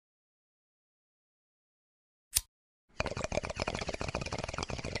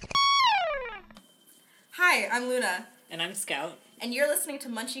Hi, I'm Luna. And I'm Scout. And you're listening to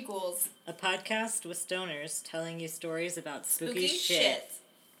Munchy Ghouls, a podcast with stoners telling you stories about spooky shit.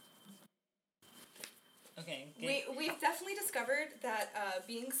 Okay. We've definitely discovered that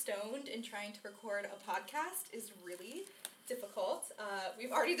being stoned and trying to record a podcast is really difficult.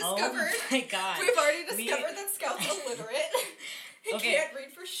 We've already discovered. Oh my god. We've already discovered that Scout's illiterate. He can't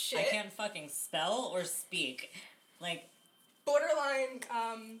read for shit. I can't fucking spell or speak. Like, borderline,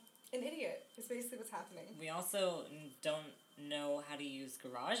 an idiot is basically what's happening. We also don't know how to use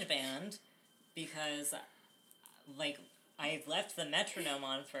GarageBand because, like, I left the metronome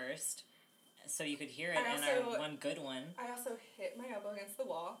on first so you could hear it in our one good one. I also hit my elbow against the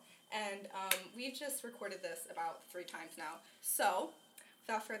wall, and we've just recorded this about 3 times now. So,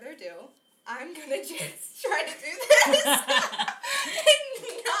 without further ado, I'm gonna just try to do this and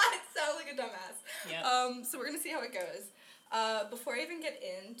not sound like a dumbass. Yep. So we're gonna see how it goes. Before I even get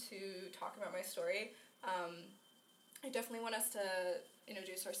into talking about my story, I definitely want us to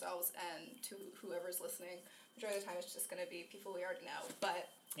introduce ourselves and to whoever's listening. Majority of the time it's just going to be people we already know, but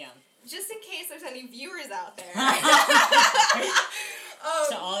just in case there's any viewers out there.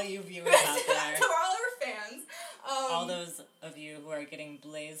 To all you viewers out there. To all our fans. All those of you who are getting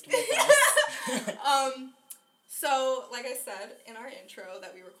blazed with us. So, like I said in our intro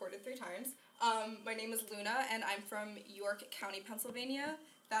that we recorded 3 times, my name is Luna, and I'm from York County, Pennsylvania.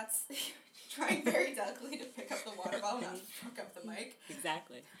 That's trying very delicately to pick up the water bottle, not fuck up the mic.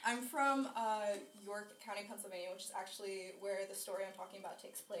 Exactly. I'm from York County, Pennsylvania, which is actually where the story I'm talking about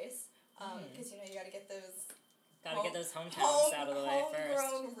takes place. Because, you gotta get those... Gotta get those hometowns out of the way first.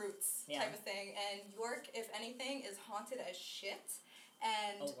 Homegrown roots type of thing. And York, if anything, is haunted as shit.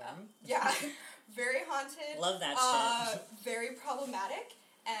 And, very haunted. Love that shit. Very problematic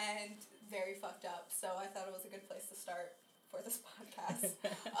and very fucked up. So I thought it was a good place to start for this podcast.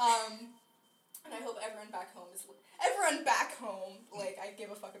 And I hope everyone back home, like I give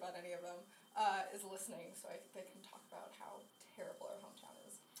a fuck about any of them, is listening so they can talk about how terrible our hometown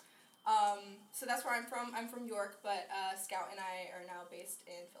is. So that's where I'm from. I'm from York, but Scout and I are now based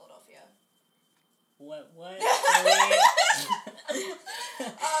in Philadelphia. What?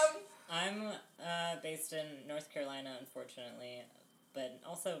 I'm based in North Carolina, unfortunately, but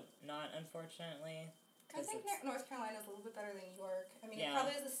also not unfortunately. I think North Carolina is a little bit better than York. I mean, it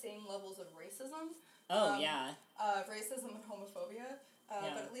probably has the same levels of racism. Racism and homophobia,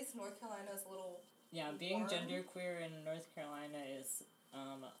 but at least North Carolina is a little being genderqueer in North Carolina is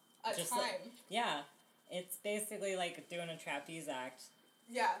time. It's basically like doing a trapeze act.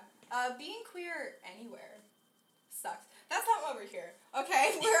 Yeah. Being queer anywhere sucks. That's not why we're here.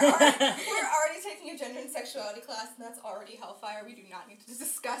 Okay? We're already taking a gender and sexuality class, and that's already hellfire. We do not need to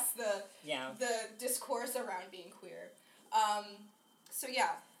discuss the discourse around being queer.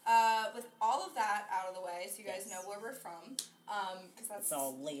 With all of that out of the way, so you guys know where we're from, because that's... It's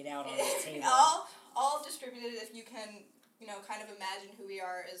all laid out on the table. all distributed. If you can, kind of imagine who we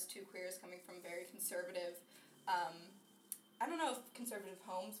are as 2 queers coming from very conservative, I don't know if conservative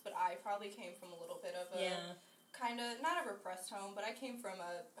homes, but I probably came from a little bit of a... kind of, not a repressed home, but I came from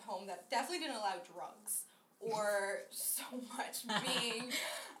a home that definitely didn't allow drugs or so much being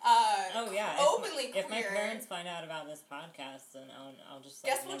openly queer. If my parents find out about this podcast, then I'll just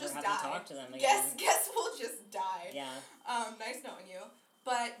never have to talk to them again. Guess we'll just die. Yeah. Nice knowing you.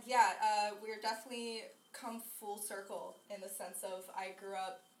 But we're definitely come full circle in the sense of I grew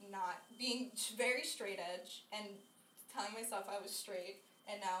up not being very straight edge and telling myself I was straight.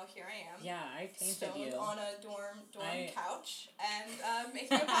 And now here I am. Yeah, I painted you. Stoned on a dorm couch and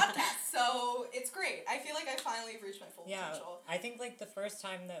making a podcast. So it's great. I feel like I finally reached my full potential. I think like the first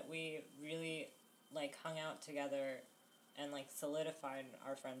time that we really like hung out together and like solidified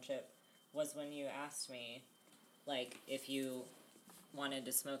our friendship was when you asked me like if you wanted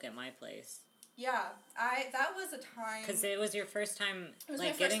to smoke at my place. Yeah, that was a time... Because it was your first time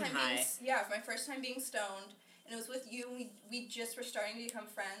like getting high. My first time being stoned. And it was with you, and we just were starting to become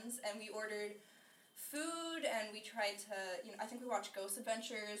friends, and we ordered food, and we tried to, I think we watched Ghost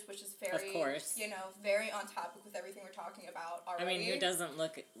Adventures, which is very, of course. Very on topic with everything we're talking about already. I mean, who doesn't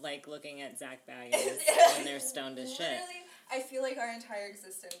look like looking at Zach Bagans when they're stoned as shit? Literally, I feel like our entire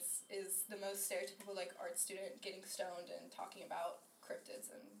existence is the most stereotypical, like, art student getting stoned and talking about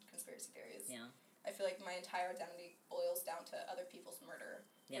cryptids and conspiracy theories. Yeah. I feel like my entire identity boils down to other people's murder,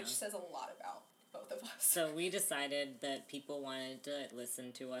 which says a lot about both of us. So we decided that people wanted to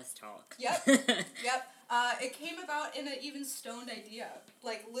listen to us talk. Yep. It came about in an even stoned idea.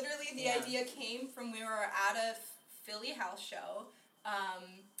 Like, literally, the idea came from we were at a Philly house show,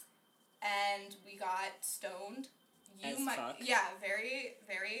 and we got stoned, you As might, fuck. yeah, very,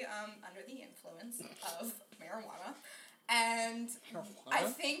 very under the influence of marijuana, and I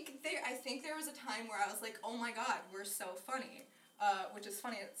think there was a time where I was like, oh my god, we're so funny, which is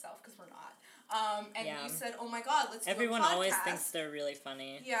funny in itself because we're not. And you said, oh my god, let's Everyone do a podcast. always thinks they're really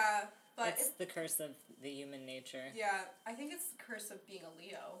funny. Yeah, but it's the curse of the human nature. Yeah, I think it's the curse of being a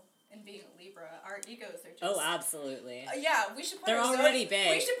Leo and being a Libra. Our egos are just... Oh, absolutely. Yeah, we should put They're our already big.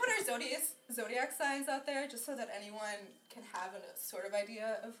 We should put our zodiac signs out there just so that anyone can have a sort of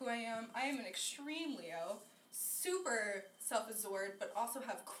idea of who I am. I am an extreme Leo, super self-absorbed, but also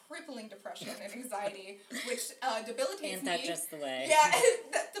have crippling depression and anxiety, which debilitates me. Ain't that just the way? Yeah,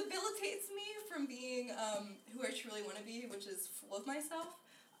 that debilitates me from being who I truly want to be, which is full of myself.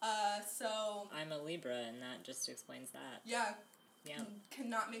 So... I'm a Libra, and that just explains that. Yeah. Yeah.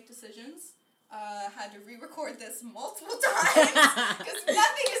 Cannot make decisions. Had to re-record this multiple times because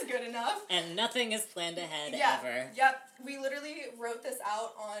nothing is good enough. And nothing is planned ahead ever. Yep. We literally wrote this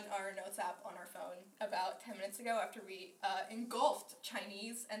out on our notes app on our phone about 10 minutes ago after we engulfed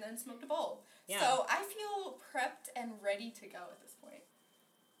Chinese and then smoked a bowl. Yeah. So I feel prepped and ready to go at this point.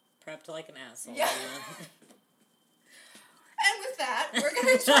 Prepped like an asshole. Yeah. And with that, we're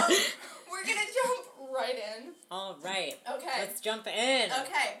gonna jump right in. All right. Okay. Let's jump in.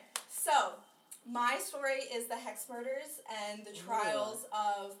 Okay. So, my story is the Hex murders and the trials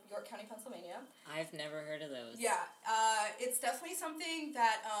of York County, Pennsylvania. I've never heard of those. Yeah. It's definitely something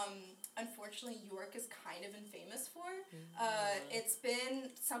that, unfortunately, York is kind of infamous for. It's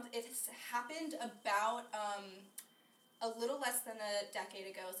happened about, a little less than a decade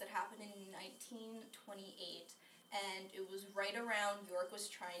ago. So it happened in 1928. And it was right around York was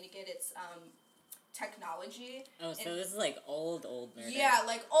trying to get its, technology. Oh, so this is like old murder. Yeah,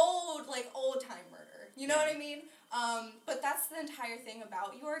 like old time murder. You know what I mean? But that's the entire thing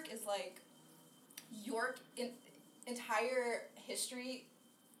about York is like York entire history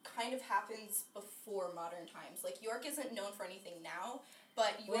kind of happens before modern times. Like York isn't known for anything now,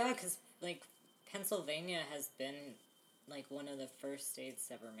 but York... Well, yeah, because like Pennsylvania has been like one of the first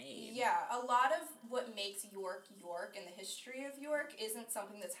states ever made. Yeah, a lot of what makes York York and the history of York isn't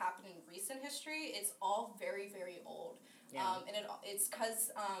something that's happened in recent history. It's all very, very old. Yeah. And it's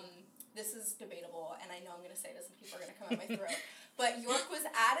because, this is debatable, and I know I'm going to say this and people are going to come at my throat, but York was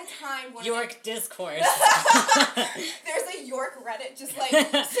at a time when... York discourse. There's a York Reddit just like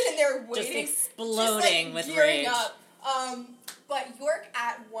sitting there waiting. Just exploding just, like, with gearing rage. up. But York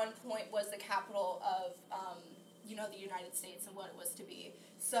at one point was the capital of... the United States and what it was to be.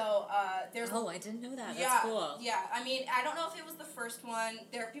 So, there's... Oh, I didn't know that. Yeah, That's cool. Yeah, I mean, I don't know if it was the first one.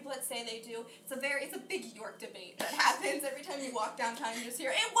 There are people that say they do. It's a big York debate that happens every time you walk downtown. You just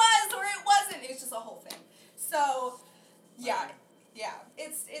hear, it was or it wasn't. It's just a whole thing. So, yeah. Yeah.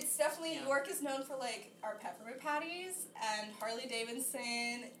 It's definitely... Yeah. York is known for, like, our peppermint patties and Harley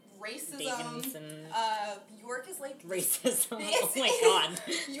Davidson... Racism. York is like... Racism. Oh my god.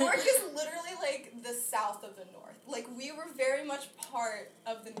 York is literally like the south of the north. Like, we were very much part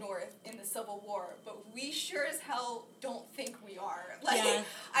of the north in the Civil War, but we sure as hell don't think we are. Like,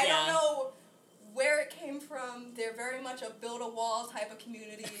 I don't know where it came from. They're very much a build-a-wall type of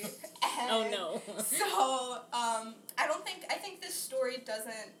community. And oh no. So, I think this story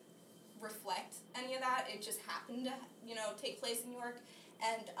doesn't reflect any of that. It just happened to, take place in York.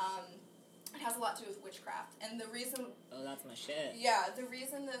 And it has a lot to do with witchcraft. And the reason... Oh, that's my shit. Yeah, the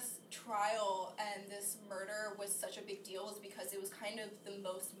reason this trial and this murder was such a big deal is because it was kind of the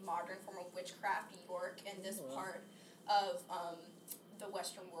most modern form of witchcraft York and this part of the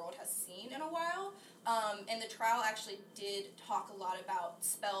Western world has seen in a while. And the trial actually did talk a lot about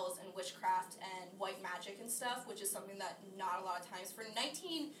spells and witchcraft and white magic and stuff, which is something that not a lot of times... For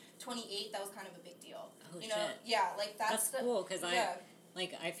 1928, that was kind of a big deal. Oh, shit. Yeah, like that's cool, because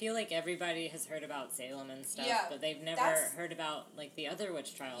I feel like everybody has heard about Salem and stuff, but they've never heard about, like, the other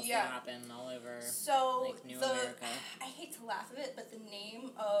witch trials that happen all over, like, New America. I hate to laugh at it, but the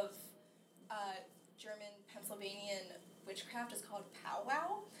name of German Pennsylvanian witchcraft is called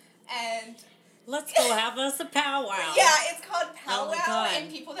powwow, and... Let's go have us a powwow. Yeah, it's called powwow, oh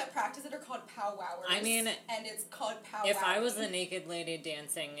and people that practice it are called powwowers. I mean... And it's called powwow. If I was a naked lady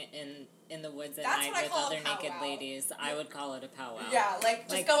dancing in the woods at night with other naked ladies, I would call it a powwow. Yeah, like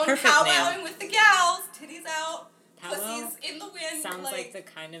just going powwowing with the gals, titties out, pussies in the wind. Sounds like the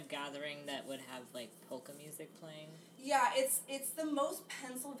kind of gathering that would have, like, polka music playing. Yeah, it's the most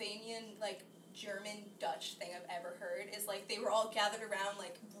Pennsylvanian, like, German Dutch thing I've ever heard. Is like they were all gathered around,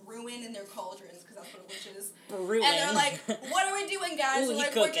 like, brewing in their cauldrons, because that's what a witch is. Brewing. And they're like, what are we doing, guys? Ooh,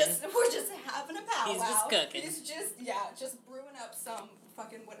 like, we're just having a powwow. He's just cooking. He's just brewing up some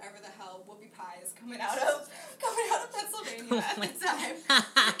fucking whatever the hell whoopie pie is coming out of living at the time.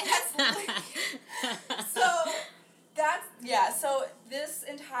 So this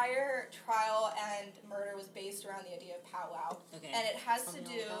entire trial and murder was based around the idea of powwow. Okay. And it has Tell to me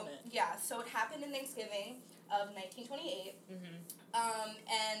do, all about it. so it happened in Thanksgiving of 1928. Mm-hmm.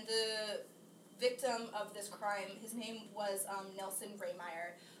 And the victim of this crime, his name was Nelson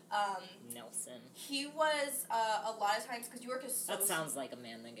Rehmeyer. Nelson. He was, a lot of times, because York is so... That sounds like a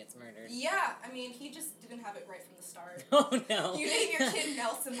man that gets murdered. Yeah, I mean, he just didn't have it right from the start. Oh, no. You name your kid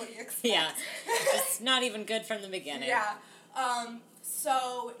Nelson, what do you expect? Yeah. It's not even good from the beginning. Yeah.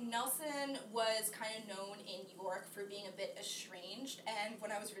 So Nelson was kind of known in York for being a bit estranged, and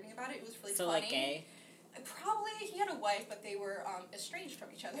when I was reading about it, it was really funny. So, like, gay? Probably. He had a wife, but they were estranged from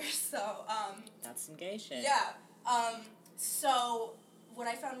each other, so... That's some gay shit. Yeah. So what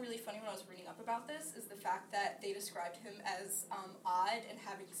I found really funny when I was reading up about this is the fact that they described him as odd and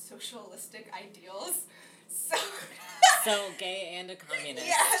having socialistic ideals. So gay and a communist.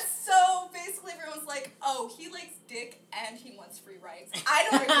 Yeah, so basically everyone's like, oh, he likes dick and he wants free rights. I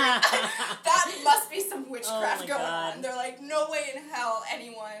don't agree. That must be some witchcraft going on. They're like, no way in hell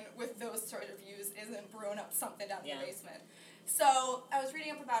anyone with those sort of views isn't brewing up something down in the basement. So I was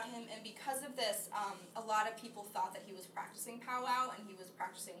reading up about him, and because of this, a lot of people thought that he was practicing powwow and he was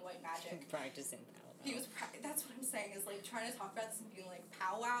practicing white magic. Practicing powwow. He was. That's what I'm saying. Is like trying to talk about this and being like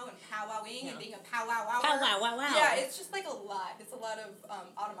powwow and powwowing and being a powwower. Powwow. Yeah, it's just like a lot. It's a lot of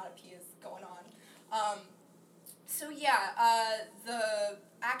onomatopoeias going on. The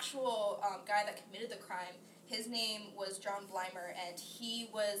actual guy that committed the crime, his name was John Blymer, and he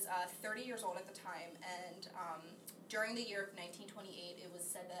was 30 years old at the time. And during the year of 1928, it was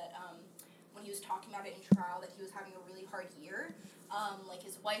said that when he was talking about it in trial, that he was having a really hard year. Like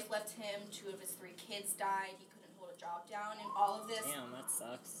his wife left him, 2 of his 3 kids died, he couldn't hold a job down, and all of this... Damn, that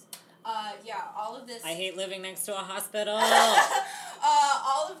sucks. All of this... I hate living next to a hospital.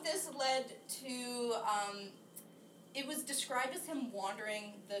 All of this led to... it was described as him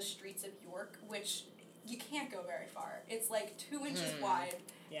wandering the streets of York, which you can't go very far. It's like 2 inches wide,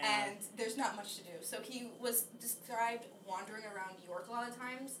 and there's not much to do. So he was described wandering around York a lot of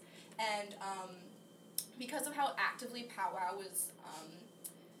times, and... because of how actively powwow was,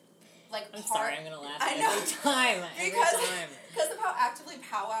 I'm sorry, I'm gonna laugh every time. Because of how actively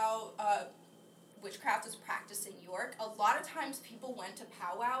powwow witchcraft is practiced in York, a lot of times people went to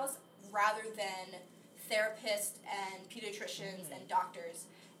powwows rather than therapists and pediatricians and doctors.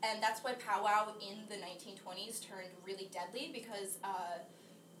 And that's why powwow in the 1920s turned really deadly, because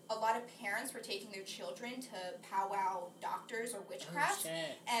a lot of parents were taking their children to powwow doctors or witchcraft,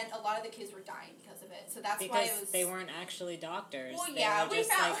 and a lot of the kids were dying because of it. So that's why it was... they weren't actually doctors. Well, yeah, we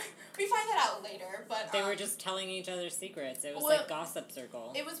find that out later, but... They were just telling each other secrets. It was like gossip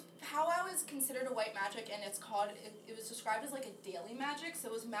circle. It was... Powwow is considered a white magic, and it's called... It was described as like a daily magic, so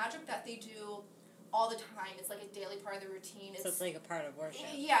it was magic that they do all the time. It's like a daily part of the routine. So it's like a part of worship.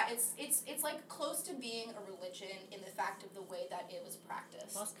 Yeah, it's like close to being a religion in the fact of the way that it was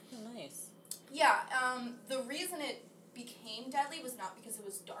practiced. Well, that's kind of nice. Yeah, the reason it became deadly was not because it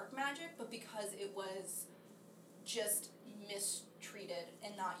was dark magic, but because it was just mistreated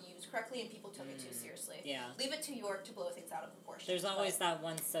and not used correctly, and people took it too seriously. Yeah. Leave it to York to blow things out of proportion. There's always that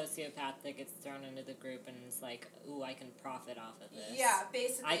one sociopath that gets thrown into the group and is like, ooh, I can profit off of this. Yeah,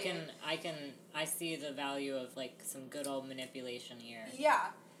 basically. I see the value of like some good old manipulation here.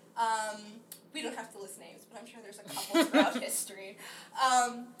 Yeah. We don't have to list names, but I'm sure there's a couple throughout history.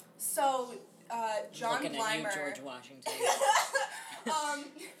 John Looking Blymer. at you, George Washington.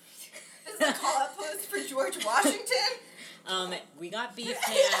 This is a call-out post for George Washington. We got beef,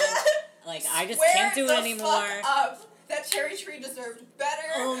 man. Like, I just can't do it anymore. Fuck up. That cherry tree deserved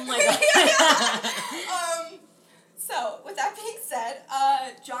better. Oh my god. So, with that being said,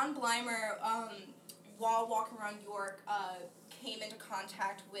 John Blymer, while walking around York, came into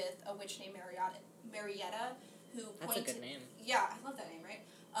contact with a witch named Marietta, who That's a good name. Yeah, I love that name, right?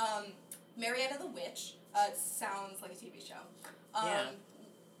 Marietta the Witch. It sounds like a TV show.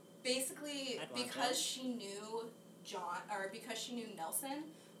 Basically, because she knew Nelson,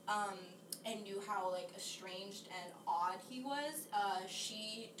 and knew how like estranged and odd he was,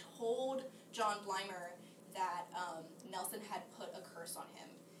 she told John Blymer that Nelson had put a curse on him.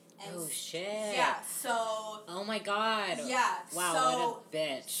 And oh shit. Yeah, so... Oh my god. Yeah, wow, so... what a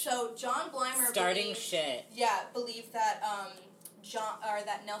bitch. So, John Blymer believed that,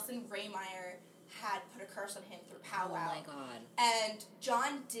 that Nelson Rehmeyer had put a curse on him through powwow. Oh my god. And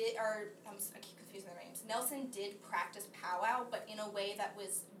John did, I keep confusing their names. Nelson did practice powwow, but in a way that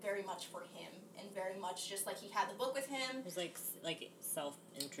was very much for him, and very much just like he had the book with him. It was like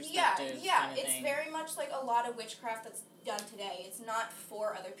self-introspective yeah, kind of it's thing. very much like a lot of witchcraft that's done today. It's not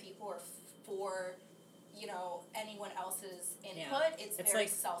for other people or for, anyone else's input. It's It's very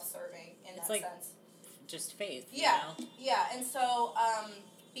like- self-serving in it's that like sense. Just faith, Yeah, you know? yeah, and so,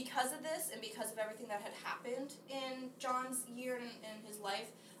 because of this and because of everything that had happened in John's year in his life,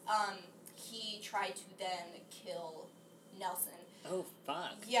 he tried to then kill Nelson. Oh,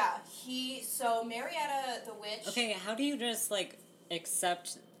 fuck. Yeah, so Marietta the witch... Okay, how do you just,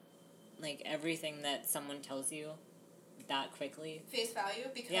 accept, everything that someone tells you that quickly? Face value,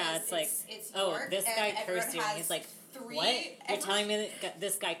 because Yeah, it's York, this and guy everyone cursed you, and has he's like, three... what? You're telling me that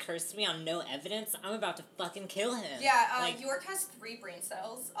this guy cursed me on no evidence? I'm about to fucking kill him. Yeah, York has 3 brain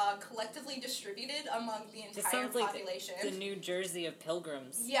cells, collectively distributed among the This entire sounds like population. the New Jersey of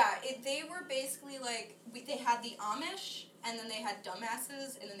pilgrims. Yeah, they were basically they had the Amish, and then they had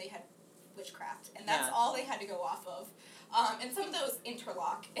dumbasses, and then they had witchcraft, and that's all they had to go off of. And some of those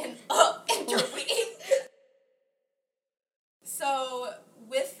interlock and interweave. So,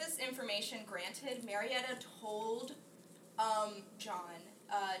 with this information granted, Marietta told John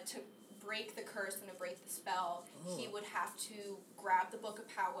to break the curse and to break the spell, he would have to grab the Book of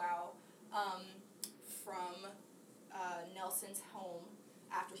Powwow from Nelson's home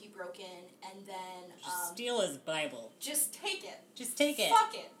after he broke in, and then... Just steal his Bible. Just take it. Just take it.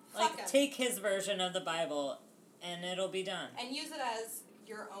 Fuck it. Fuck him. Take his version of the Bible, and it'll be done. And use it as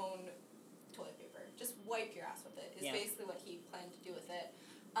your own toilet paper. Just wipe your ass with it, is basically what he planned to do with it.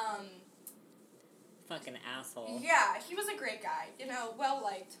 Fucking asshole. Yeah, he was a great guy.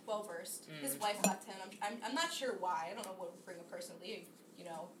 Well-liked, well-versed. His wife left him. I'm not sure why. I don't know what would bring a person to leave,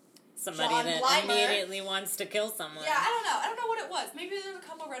 Somebody John that Blymer. immediately wants to kill someone. Yeah, I don't know what it was. Maybe there were a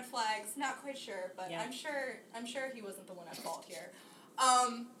couple red flags. Not quite sure, but Yeah. I'm sure he wasn't the one at fault here.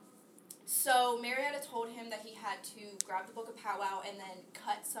 So Marietta told him that he had to grab the Book of Powwow and then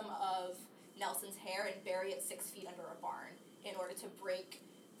cut some of Nelson's hair and bury it 6 feet under a barn in order to break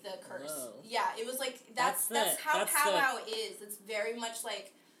the curse. Whoa. Yeah, it was that's how powwow is. It's very much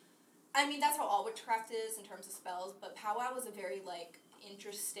that's how all witchcraft is in terms of spells, but powwow was a very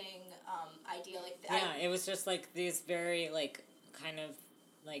interesting idea. It was just these very kind of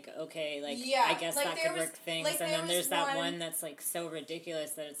okay, Yeah, I guess that could work things, and then there's that one that's so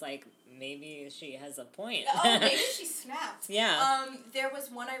ridiculous that it's maybe she has a point. Oh, maybe she snapped. Yeah. There was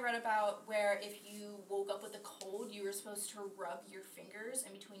one I read about where if you woke up with a cold, you were supposed to rub your fingers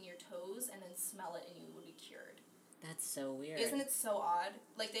in between your toes and then smell it, and you would be cured. That's so weird. Isn't it so odd?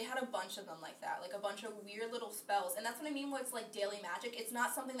 They had a bunch of them like that, a bunch of weird little spells, and that's what I mean when it's daily magic. It's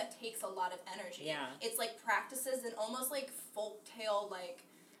not something that takes a lot of energy. Yeah. It's practices and almost folktale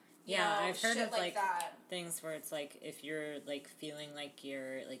Yeah, I've heard of that. things where it's if you're feeling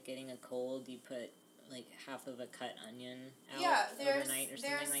you're getting a cold, you put half of a cut onion out overnight or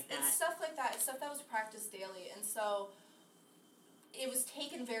something like that. It's stuff like that. It's stuff that was practiced daily, and so it was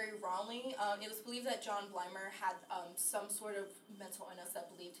taken very wrongly. It was believed that John Blymer had some sort of mental illness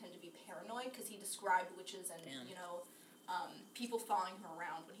that believed him to be paranoid because he described witches and people following him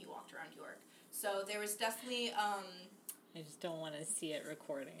around when he walked around York. So there was definitely. I just don't want to see it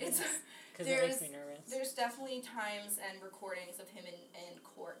recording. Because it makes me nervous. There's definitely times and recordings of him in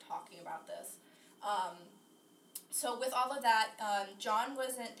court talking about this. So with all of that, John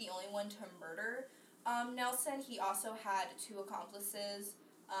wasn't the only one to murder Nelson. He also had 2 accomplices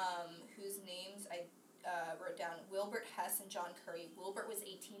whose names I wrote down, Wilbert Hess and John Curry. Wilbert was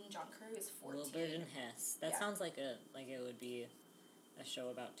 18, John Curry was 14. Wilbert and Hess. That sounds like it would be a show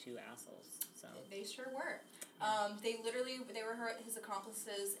about 2 assholes. So they sure were. They were his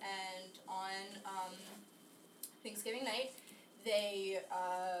accomplices, and on Thanksgiving night, they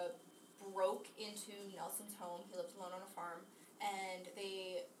broke into Nelson's home. He lived alone on a farm, and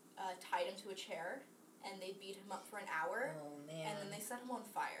they tied him to a chair, and they beat him up for an hour. Oh, man. And then they set him on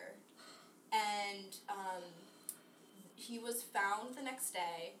fire. And he was found the next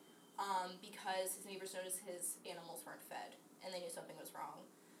day because his neighbors noticed his animals weren't fed, and they knew something was wrong.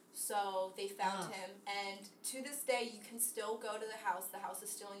 So they found him, and to this day, you can still go to the house. The house is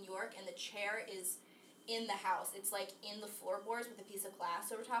still in York, and the chair is in the house. It's in the floorboards with a piece of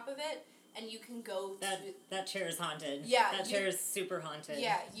glass over top of it, and you can go to... That chair is haunted. Yeah. That chair is super haunted.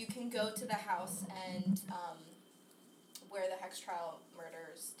 Yeah, you can go to the house and where the Hex Trial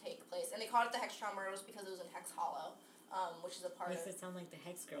murders take place. And they called it the Hex Trial murders because it was in Hex Hollow, which is a part Makes of... it sound like the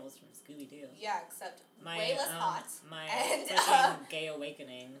Hex Girls from Scooby-Doo. Yeah, except way less hot. My and, fucking gay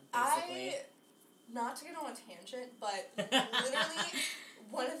awakening, basically. Not to get on a tangent, but literally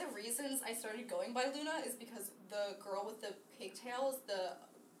one of the reasons I started going by Luna is because the girl with the pigtails, the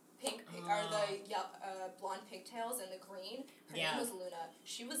pink, or the blonde pigtails and the green. Her name was Luna.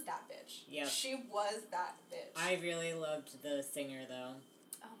 She was that bitch. Yeah. She was that bitch. I really loved the singer, though.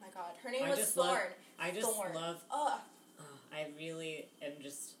 Oh my god. Her name was Thorn. Thorn. Love... Ugh. I really am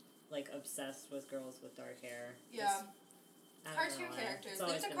just, like, obsessed with girls with dark hair. Yeah. Cartoon characters.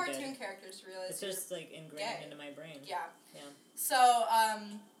 There's the cartoon characters, realize. It's just, like, ingrained into my brain. Yeah. Yeah. So,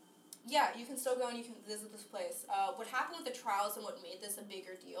 yeah, you can still go and you can visit this place. What happened with the trials and what made this a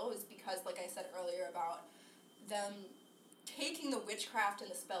bigger deal is because, like I said earlier, about them taking the witchcraft and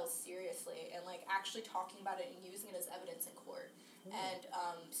the spells seriously and, like, actually talking about it and using it as evidence in court. Mm. And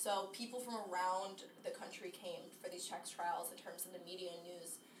so people from around the country came for these sex trials in terms of the media and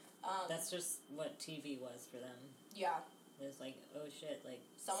news. That's just what TV was for them. Yeah. It was like, oh shit, like...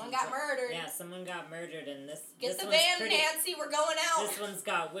 Someone got murdered. Yeah, someone got murdered, and this... Get the van, Nancy, we're going out! This one's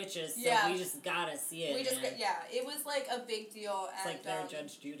got witches, so we just gotta see it. It was like a big deal. It's like their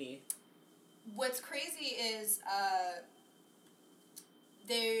Judge Judy. What's crazy is,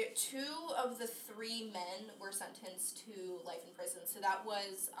 two of the 3 men were sentenced to life in prison. So that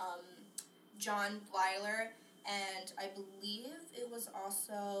was, John Blyler, and I believe it was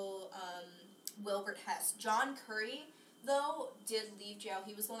also, Wilbert Hess. John Curry, though, did leave jail.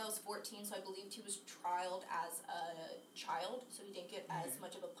 He was the one that was 14, so I believed he was trialed as a child, so he didn't get as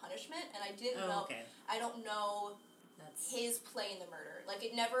much of a punishment. And I didn't know. Okay. I don't know his play in the murder. Like,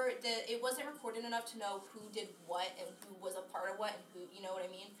 it wasn't recorded enough to know who did what and who was a part of what and who, you know what I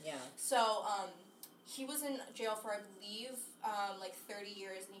mean? Yeah. So, he was in jail for, I believe, 30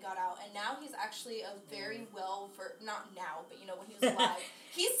 years, and he got out. And now he's actually a very not now, but, you know, when he was alive.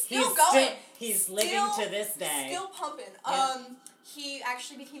 He's still going. He's living to this day. Still pumping. Yeah. He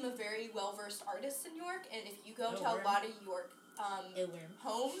actually became a very well-versed artist in New York, and if you go to a lot of York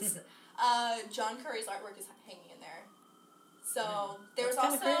homes, John Curry's artwork is hanging in there. So there's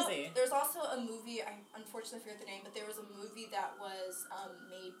also a movie, I unfortunately forget the name, but there was a movie that was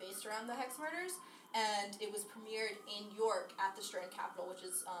made based around the Hex murders, and it was premiered in York at the Strand Capitol, which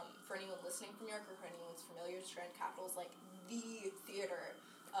is, for anyone listening from New York or for anyone who's familiar, Strand Capitol is like the theater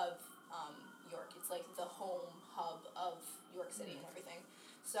of York. It's like the home hub of York City and everything.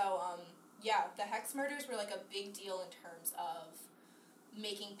 So, the Hex murders were like a big deal in terms of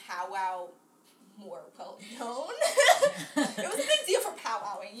making powwow more well known. It was a big deal for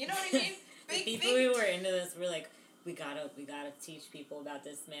powwowing, you know what I mean? The people who were into this were like, we gotta teach people about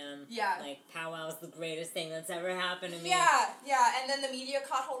this man. Yeah. Like, powwow is the greatest thing that's ever happened to me. Yeah, and then the media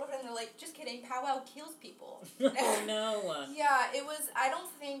caught hold of it and they're like, just kidding, powwow kills people. Oh no. Yeah, it was, I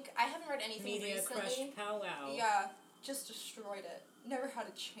haven't read anything media recently. Crushed powwow. Yeah, just destroyed it. Never had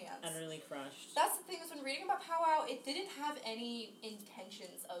a chance. Utterly crushed. That's the thing, is when reading about powwow, it didn't have any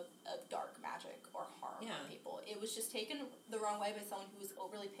intentions of dark magic or harm on people. It was just taken the wrong way by someone who was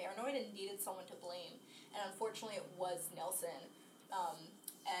overly paranoid and needed someone to blame. And unfortunately, it was Nelson.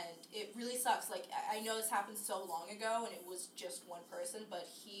 And it really sucks. Like, I know this happened so long ago, and it was just one person, but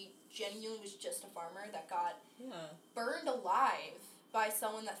he genuinely was just a farmer that got burned alive by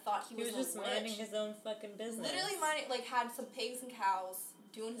someone that thought he was a witch. He was just minding his own fucking business. Literally had some pigs and cows,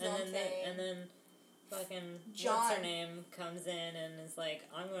 doing his own thing. And then fucking what's her name comes in and is like,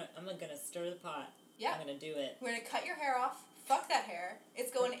 I'm gonna stir the pot. Yeah. I'm gonna do it. We're gonna cut your hair off. Fuck that hair.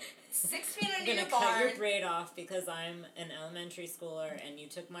 It's going 6 feet under your barn. I'm gonna cut your braid off because I'm an elementary schooler and you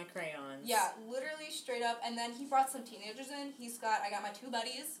took my crayons. Yeah, literally straight up. And then he brought some teenagers in. I got my 2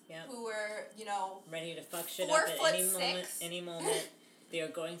 buddies who were, ready to fuck shit up at any moment. They are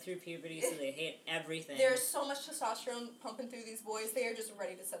going through puberty, so they hate everything. There's so much testosterone pumping through these boys. They are just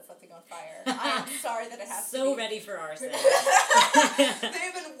ready to set something on fire. I am sorry that it has to be. So ready for arson.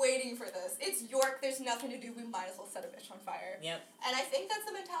 They've been waiting for this. It's York. There's nothing to do. We might as well set a bitch on fire. Yep. And I think that's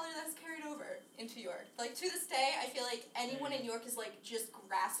the mentality that's carried over into York. Like, to this day, I feel like anyone in York is, like, just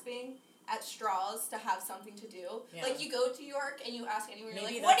grasping at straws to have something to do. Yeah. Like, you go to York and you ask anyone, you're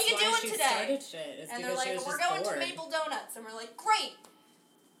like, what are you doing today? And they're like, we're going to Maple Donuts. And we're like, great.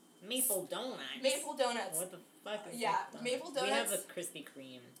 Maple Donuts. Maple Donuts. What the fuck is Maple Donuts. We have a Krispy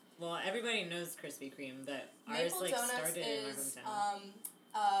Kreme. Well, everybody knows Krispy Kreme, but ours started in our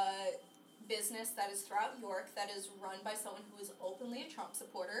hometown. Business that is throughout York that is run by someone who is openly a Trump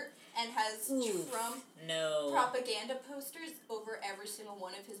supporter and has Trump propaganda posters over every single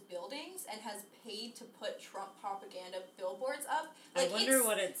one of his buildings and has paid to put Trump propaganda billboards up. Like, I wonder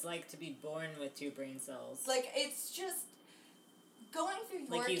what it's like to be born with 2 brain cells. Like, it's just... Going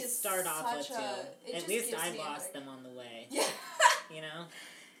through York you is start off with 2. At least I lost them on the way. Yeah. You know?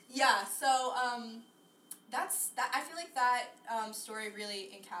 Yeah, so, I feel like that story really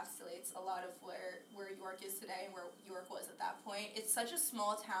encapsulates a lot of where York is today and where York was at that point. It's such a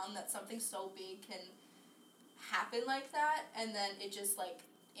small town that something so big can happen like that, and then it just, like,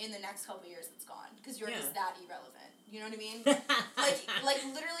 in the next couple of years, it's gone. Because York is that irrelevant. You know what I mean? like,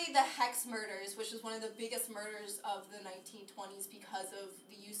 literally the Hex murders, which is one of the biggest murders of the 1920s because of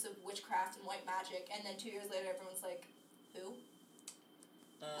the use of witchcraft and white magic, and then 2 years later, everyone's like, who?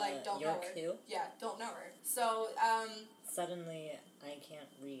 Don't know her. Who? Yeah, don't know her. So, suddenly, I can't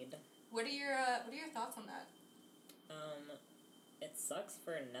read. What are your thoughts on that? It sucks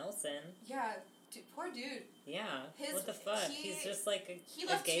for Nelson. Yeah, poor dude. Yeah, what the fuck? He's just like a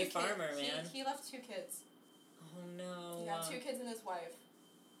gay farmer, man. He left 2 kids. Oh no. Yeah, 2 kids and his wife.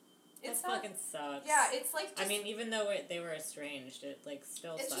 That fucking sucks. Yeah, it's like I mean, even though they were estranged, it, like,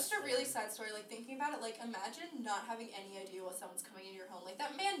 still sucks. It's just a really sad story, like, thinking about it, like, imagine not having any idea what someone's coming into your home. Like,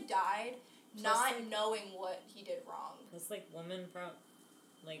 that man died not knowing what he did wrong. It's like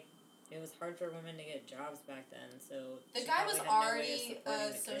it was hard for women to get jobs back then, so... The guy was already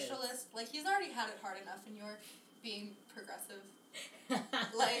a socialist. Like, he's already had it hard enough in York being progressive.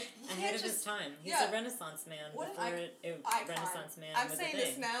 Like, ahead of his time. He's a Renaissance man before Renaissance man I'm was saying a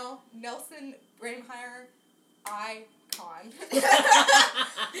thing. this now. Nelson Bramhire, icon.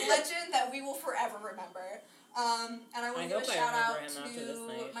 Legend that we will forever remember. And I want to give a shout out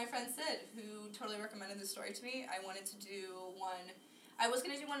to my friend Sid, who totally recommended this story to me. I wanted to do one... I was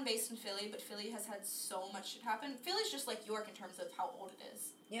going to do one based in Philly, but Philly has had so much shit happen. Philly's just like York in terms of how old it is.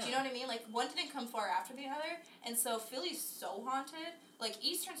 Yeah. Do you know what I mean? Like, one didn't come far after the other, and so Philly's so haunted. Like,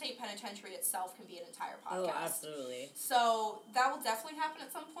 Eastern State Penitentiary itself can be an entire podcast. Oh, absolutely. So, that will definitely happen at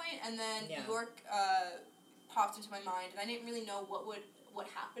some point, and then York popped into my mind, and I didn't really know what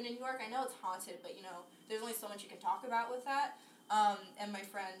happened in York. I know it's haunted, but, you know, there's only so much you can talk about with that. And my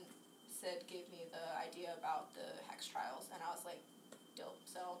friend Sid gave me the idea about the Hex trials, and I was like, dope.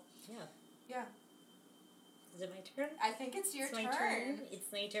 So yeah. Is it my turn? I think it's your turn.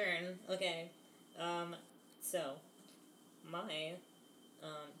 It's my turn. Okay. So my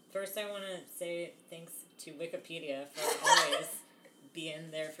first I want to say thanks to Wikipedia for always being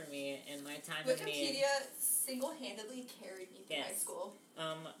there for me in my time of need. Wikipedia single-handedly carried me through high school.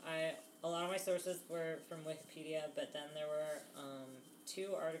 A lot of my sources were from Wikipedia, but then there were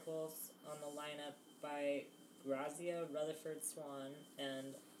 2 articles on the lineup by Grazia Rutherford Swan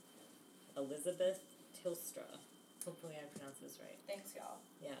and Elizabeth Tilstra. Hopefully I pronounced this right. Thanks, y'all.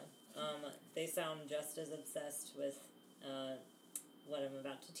 Yeah. They sound just as obsessed with what I'm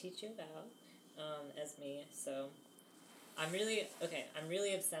about to teach you about as me. So I'm really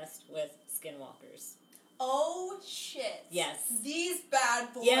obsessed with skinwalkers. Oh, shit. Yes. These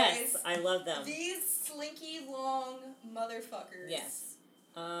bad boys. Yes, I love them. These slinky, long motherfuckers. Yes.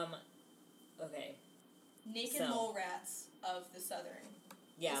 Okay. Naked mole rats of the Southern.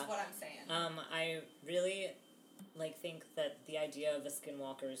 Yeah. Is what I'm saying. I really, think that the idea of a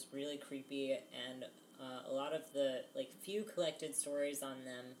skinwalker is really creepy, and a lot of the, few collected stories on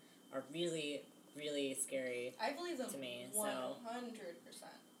them are really, really scary. I believe them to me. 100%.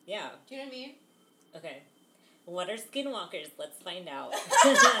 Yeah. Do you know what I mean? Okay. What are skinwalkers? Let's find out.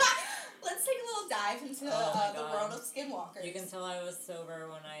 Let's take a little dive into the world of skinwalkers. You can tell I was sober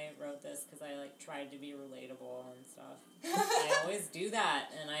when I wrote this because I tried to be relatable and stuff. I always do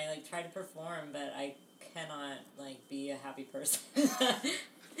that, and I try to perform, but I cannot be a happy person.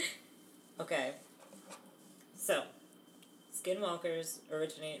 Okay. So, skinwalkers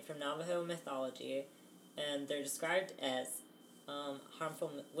originate from Navajo mythology, and they're described as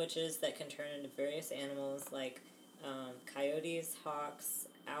harmful witches that can turn into various animals like coyotes, hawks,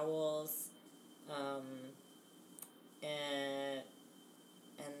 owls, and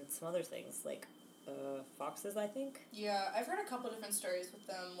some other things like foxes, I think. Yeah, I've heard a couple different stories with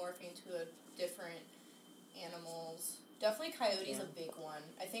them morphing into different animals. Definitely coyotes a big one.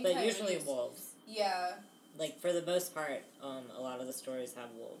 I think. But usually wolves. Yeah. For the most part, a lot of the stories have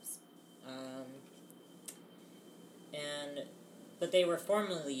wolves. But they were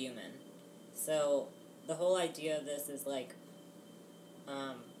formerly human. So the whole idea of this is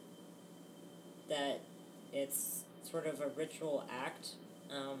that it's sort of a ritual act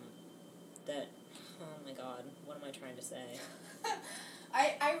that, oh my god, what am I trying to say?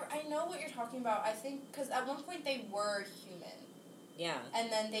 I know what you're talking about. I think, because at one point they were human. Yeah.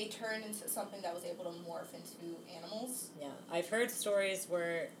 And then they turned into something that was able to morph into animals. Yeah. I've heard stories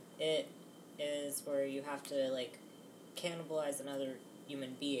where it is where you have to, cannibalize another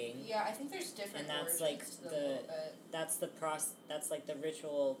human being. Yeah, I think there's different origins to that's the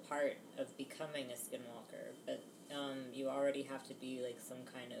ritual part of becoming a skinwalker. But you already have to be some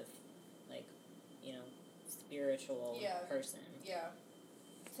kind of spiritual person. Yeah.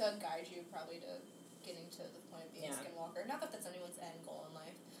 To guide you probably to getting to the point of being a skinwalker. Not that that's anyone's end goal in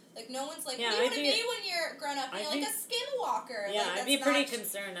life. Like, no one's like, what do you want to be when you're grown up? You're like a skinwalker. Yeah, like, I'd be pretty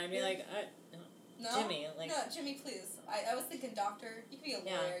concerned. I'd be like, no? Jimmy, like... No, Jimmy, please. I was thinking doctor. You could be a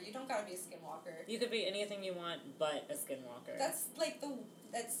lawyer. You don't gotta be a skinwalker. You could be anything you want but a skinwalker. That's, like,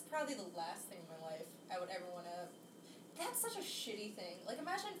 that's probably the last thing in my life I would ever want to... That's such a shitty thing. Like,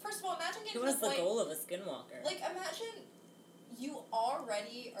 imagine, first of all, imagine getting to the point... What was the goal of a skinwalker? Like, imagine you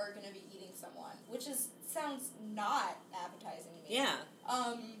already are gonna be eating someone, which sounds not appetizing to me. Yeah.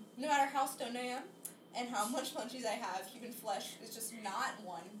 No matter how stoned I am and how much munchies I have, human flesh is just not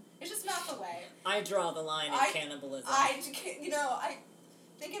one. It's just not the way. I draw the line at cannibalism. I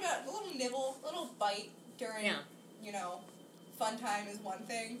think about a little nibble, a little bite during, fun time is one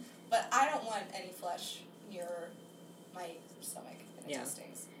thing, but I don't want any flesh near my stomach and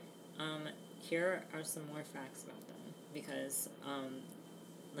intestines. Here are some more facts about them, because,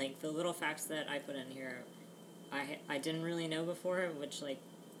 the little facts that I put in here, I didn't really know before, which,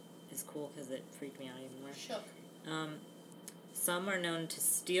 is cool because it freaked me out even more. Shook. Some are known to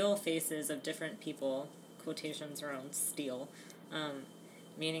steal faces of different people, quotations around steal,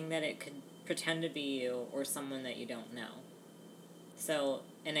 meaning that it could pretend to be you or someone that you don't know. So,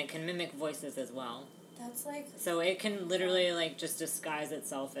 and it can mimic voices as well. That's like... So it can literally, just disguise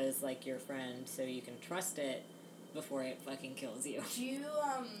itself as, your friend so you can trust it before it fucking kills you. Do you,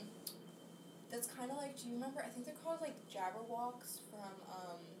 that's kind of do you remember, I think they're called, Jabberwocks from,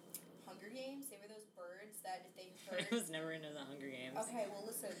 Hunger Games? They were those birds that if they heard... I was never into the Hunger Games. Okay, well,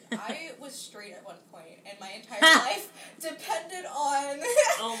 listen, I was straight at one point, and my entire life depended on...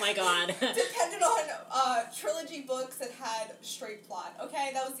 Oh my god. depended on, trilogy books that had straight plot,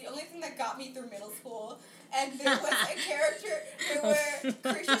 okay? That was the only thing that got me through middle school. And there was a character, there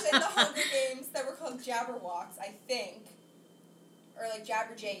were creatures in the Hunger Games that were called Jabberwocks, I think. Or,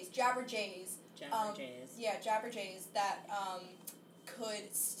 Jabberjays. Jabberjays. Yeah, Jabberjays that,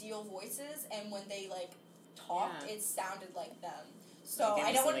 could steal voices, and when they, talked, it sounded like them. So,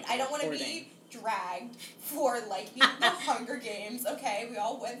 I don't want to be dragged for, the Hunger Games, okay? We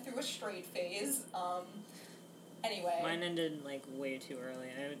all went through a straight phase, anyway. Mine ended, way too early.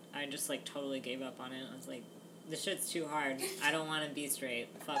 I just, totally gave up on it. I was like, this shit's too hard. I don't want to be straight.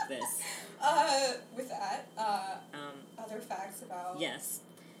 Fuck this. With that, other facts about... Yes.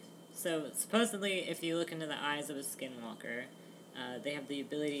 So, supposedly, if you look into the eyes of a skinwalker, they have the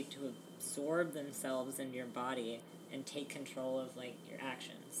ability to absorb themselves into your body and take control of, your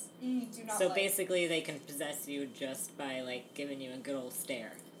actions. Do not so, basically, they can possess you just by, giving you a good old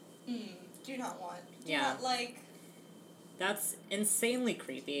stare. Do not want. Do yeah. not like... That's insanely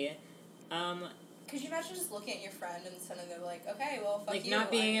creepy. Could you imagine just looking at your friend and suddenly they're like, okay, well, fuck you,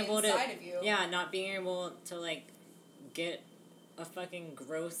 not being I'm able inside to, of you. Yeah, not being able to, get a fucking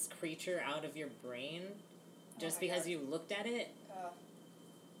gross creature out of your brain just because you looked at it.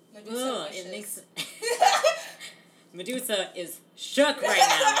 Medusa wishes. It makes... Medusa is shook right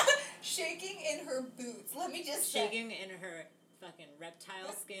now. Shaking in her boots. Let me just Shaking in her fucking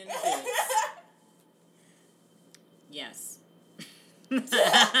reptile skin boots. Yes.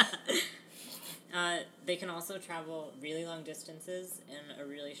 They can also travel really long distances in a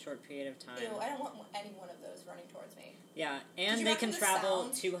really short period of time. Ew, I don't want any one of those running towards me. Yeah, and they can travel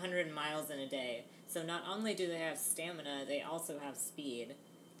 200 miles in a day. So not only do they have stamina, they also have speed.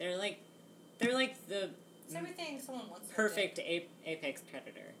 They're like the It's everything someone wants to perfect apex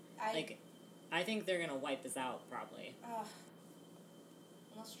predator. I think they're gonna wipe us out probably.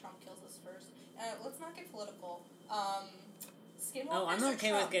 Unless Trump kills us first. Let's not get political. Skinwalkers I'm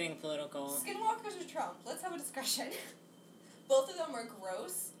okay with getting political. Skinwalkers or Trump? Let's have a discussion. Both of them are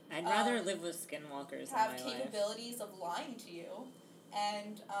gross. I'd rather live with skinwalkers in my life. Have capabilities of lying to you,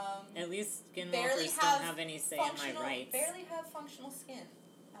 and at least skinwalkers don't have any say in my rights. Barely have functional skin.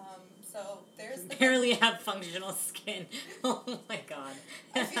 So there's the barely have functional skin. Oh my god.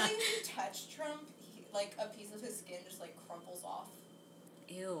 I feel like when you touch Trump, a piece of his skin just crumples off.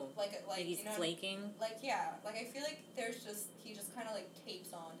 Ew. Like he's flaking? I feel like he just kind of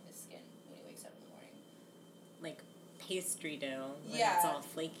tapes on his skin when he wakes up in the morning. Like pastry dough. Yeah. It's all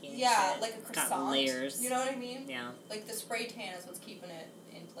flaky and yeah, shit. like a croissant. It's got layers. You know what I mean? Yeah. The spray tan is what's keeping it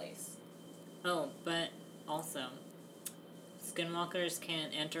in place. Oh, but also, skinwalkers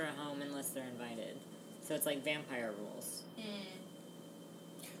can't enter a home unless they're invited. So it's like vampire rules.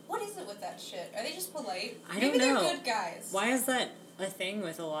 What is it with that shit? Are they just polite? I don't know. Maybe they're good guys. Why is that a thing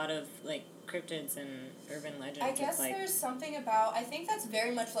with a lot of, cryptids and urban legends? I guess there's something about... I think that's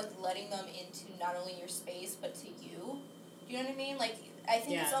very much, letting them into not only your space, but to you. Do you know what I mean? I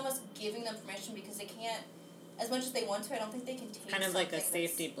think it's almost giving them permission because they can't... as much as they want to, I don't think they can take kind of like a something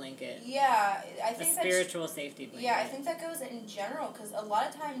safety blanket. Yeah, I A think spiritual safety blanket. Yeah, I think that goes in general, because a lot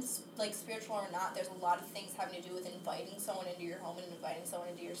of times, like, spiritual or not, there's a lot of things having to do with inviting someone into your home and inviting someone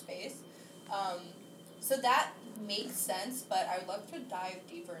into your space. So that makes sense, but I would love to dive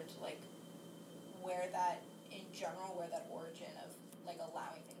deeper into, like, where that, in general, where that origin of, like,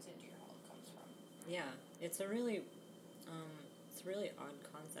 allowing things into your home comes from. Yeah, it's a really odd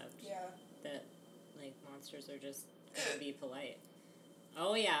concept. Yeah. That, like, monsters are just gonna be polite.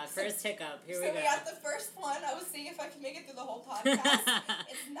 Oh yeah, first hiccup. Here we go. So we got the first one. I was seeing if I could make it through the whole podcast.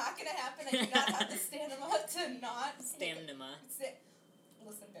 It's not gonna happen. I do not have the stamina to not. Stamina.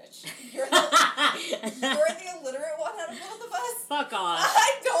 Listen, bitch. You're the illiterate one out of both of us. Fuck off.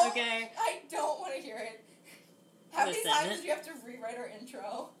 I don't want to hear it. How many Listen. times do you have to rewrite our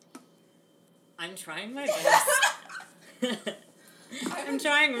intro? I'm trying my best. I'm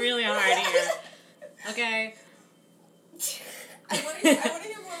trying really hard here. Okay. I want to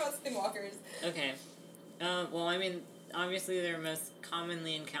hear more about skinwalkers. Okay. Well, I mean, obviously they're most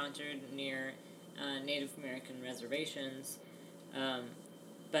commonly encountered near Native American reservations,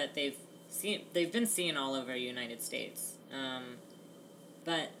 but they've been seen all over the United States.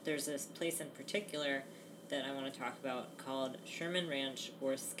 But there's this place in particular that I want to talk about called Sherman Ranch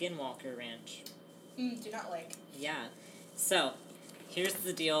or Skinwalker Ranch. Do not like. Yeah. So, here's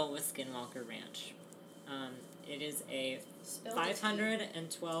the deal with Skinwalker Ranch. It is a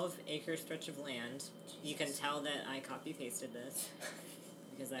 512-acre stretch of land. You can tell that I copy-pasted this,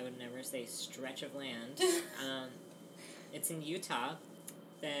 because I would never say stretch of land. It's in Utah,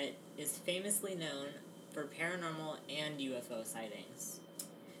 that is famously known for paranormal and UFO sightings.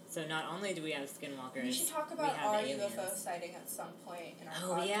 So not only do we have skinwalkers, we should talk about our UFO sighting at some point in our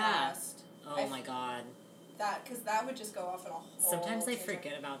podcast. Yeah. Oh my god. Because that would just go off in a whole... Sometimes I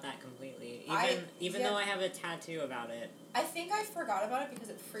forget about that completely, even though I have a tattoo about it. I think I forgot about it because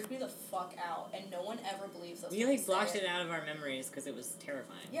it freaked me the fuck out, and no one ever believes us. We blocked it out of our memories because it was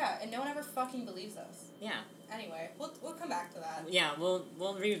terrifying. Yeah, and no one ever fucking believes us. Yeah. Anyway, we'll come back to that. Yeah, we'll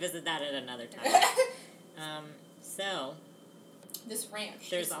revisit that at another time. So... This ranch.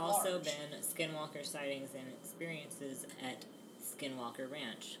 There's also been skinwalker sightings and experiences at Skinwalker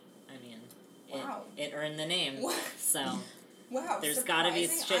Ranch. I mean... Wow. It earned the name, so... Wow, there's gotta be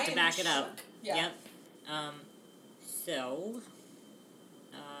shit to back it up. Yeah. Yep. So,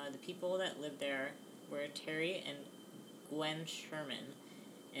 the people that lived there were Terry and Gwen Sherman,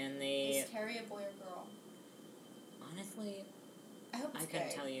 and they... Is Terry a boy or girl? Honestly, I hope it's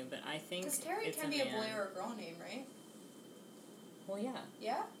couldn't tell you, but I think because Terry it's can be a boy or a girl name, right? Well, yeah.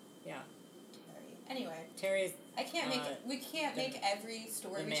 Yeah? Yeah. Terry. Anyway. Terry's... I can't make it. We can't make every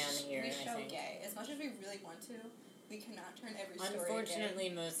story we show think. gay. As much as we really want to, we cannot turn every story Unfortunately,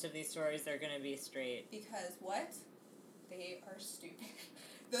 gay. most of these stories are going to be straight. Because what? They are stupid.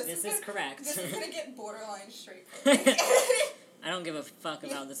 This is correct. This is going to get borderline straight. I don't give a fuck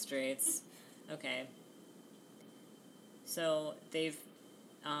about the straights. Okay. So, they've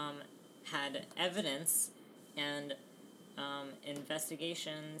had evidence and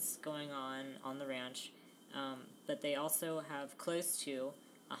investigations going on the ranch, but they also have close to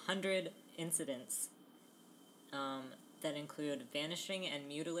 100 incidents that include vanishing and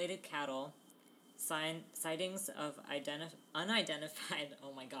mutilated cattle, sightings of unidentified...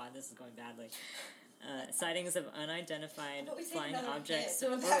 Oh my god, this is going badly. Sightings of unidentified flying objects.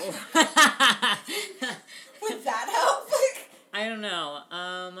 Would that help? I don't know.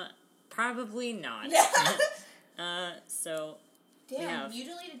 Probably not. So... Damn,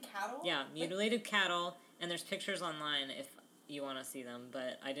 mutilated cattle? Yeah, mutilated cattle, and there's pictures online if you want to see them,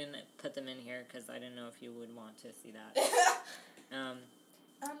 but I didn't put them in here because I didn't know if you would want to see that.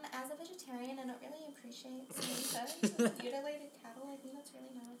 As a vegetarian, I don't really appreciate seeing photos of mutilated cattle. I think that's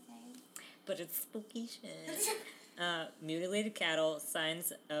really not a thing. But it's spooky shit. Mutilated cattle,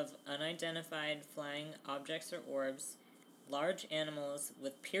 signs of unidentified flying objects or orbs, large animals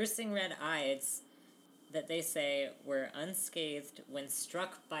with piercing red eyes that they say were unscathed when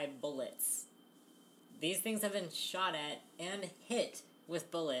struck by bullets. These things have been shot at and hit with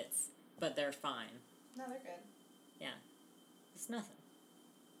bullets, but they're fine. No, they're good. Yeah. It's nothing.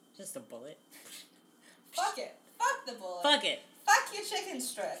 Just a bullet. Fuck it. Fuck the bullet. Fuck it. Fuck your chicken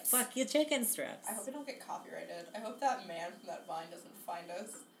strips. Fuck your chicken strips. I hope we don't get copyrighted. I hope that man from that Vine doesn't find us.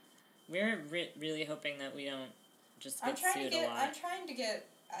 We're really hoping that we don't just get sued a lot. I'm trying to get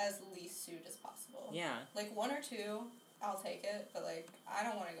as least sued as possible. Yeah. Like, 1 or 2, I'll take it, but, like, I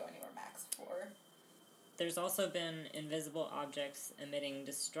don't want to go anywhere max 4. There's also been invisible objects emitting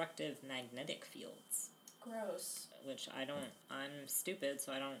destructive magnetic fields. Gross. Which I'm stupid,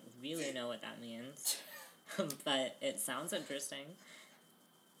 so I don't really know what that means. but it sounds interesting.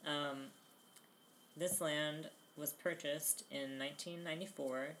 This land was purchased in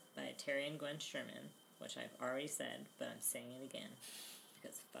 1994 by Terry and Gwen Sherman, which I've already said, but I'm saying it again,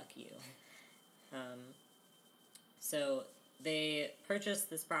 because fuck you. So they purchased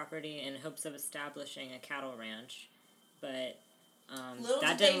this property in hopes of establishing a cattle ranch, but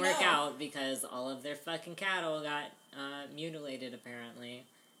that didn't work out because all of their fucking cattle got mutilated, apparently.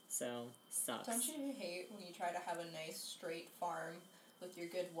 So, sucks. Don't you hate when you try to have a nice, straight farm with your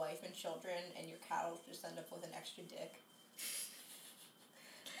good wife and children, and your cattle just end up with an extra dick?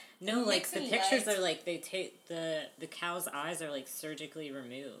 No, like, the pictures are like, they take, the cow's eyes are, like, surgically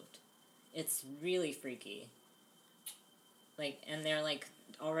removed. It's really freaky. Like, and they're, like,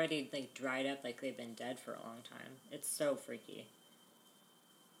 already, like, dried up like they've been dead for a long time. It's so freaky.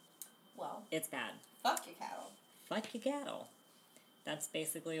 Well. It's bad. Fuck your cattle. Fuck your cattle. That's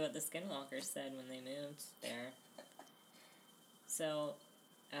basically what the Skinwalkers said when they moved there. So,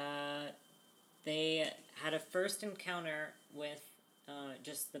 they had a first encounter with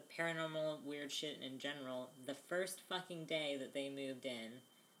just the paranormal weird shit in general the first fucking day that they moved in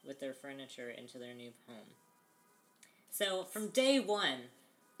with their furniture into their new home. So, from day one,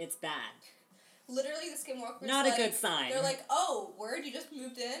 it's bad. Literally, the Skinwalkers not a good sign. They're like, oh, word, you just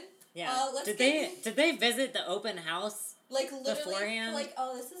moved in? Yeah. Did they visit the open house? Like, literally, beforehand? Like,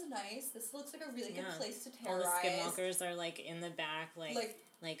 oh, this is nice. This looks like a really good place to terrorize. All the Skinwalkers are, like, in the back, like,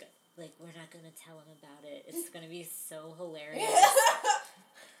 we're not gonna tell them about it. It's gonna be so hilarious.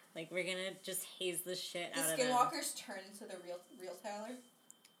 Like, we're gonna just haze the shit out of them. The Skinwalkers turn into the real Tyler.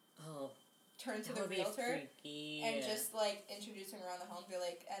 Oh. Turn to the realtor. And just, like, introduce him around the home. Be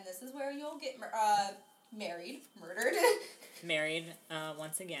like, and this is where you'll get murdered. Married,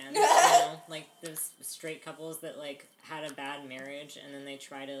 once again. You know, like, those straight couples that, like, had a bad marriage, and then they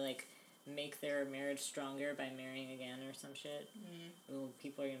try to, like, make their marriage stronger by marrying again or some shit. Mm. Ooh,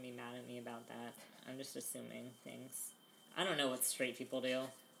 people are gonna be mad at me about that. I'm just assuming things. I don't know what straight people do.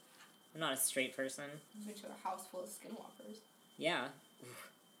 I'm not a straight person. You went to a house full of Skinwalkers. Yeah.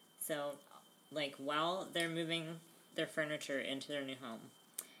 So, like, while they're moving their furniture into their new home,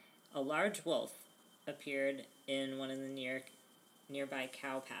 a large wolf appeared in one of the nearby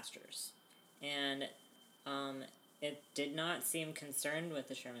cow pastures. And it did not seem concerned with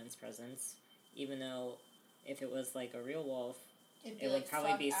the Sherman's presence, even though if it was, like, a real wolf, it would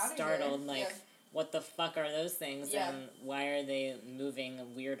probably be startled, like, what the fuck are those things, and why are they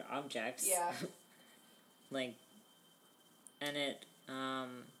moving weird objects? Yeah. Like, and it,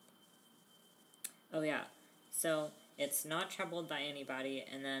 oh yeah, so it's not troubled by anybody,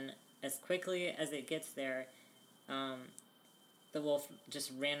 and then as quickly as it gets there, the wolf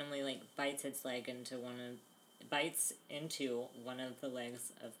just randomly, like, bites into one of the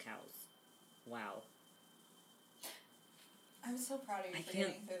legs of cows. Wow. I'm so proud of you for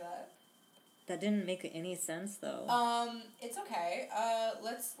getting through that. That didn't make any sense, though. It's okay.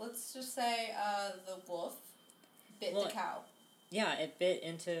 Let's just say, the wolf bit the cow. Yeah, it bit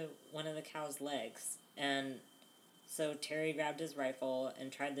into one of the cow's legs, and so Terry grabbed his rifle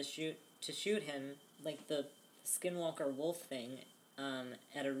and tried to shoot him, like the Skinwalker wolf thing,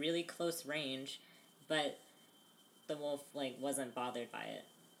 at a really close range, but the wolf, like, wasn't bothered by it.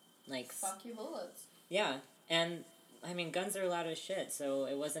 Like, fuck your bullets. Yeah, and I mean, guns are loud as shit, so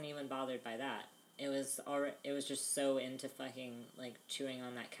it wasn't even bothered by that. It was just so into fucking, like, chewing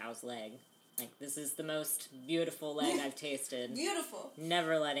on that cow's leg. Like, this is the most beautiful leg I've tasted. Beautiful.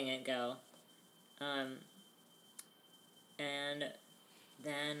 Never letting it go. And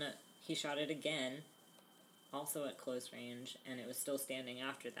then he shot it again, also at close range, and it was still standing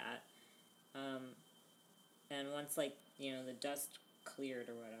after that. And once, like, you know, the dust cleared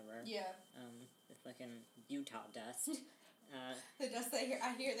or whatever. Yeah. The fucking Utah dust. The dust I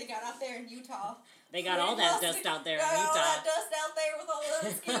hear they got out there in Utah. They got all that dust out there in Utah. Got all that dust out there with all the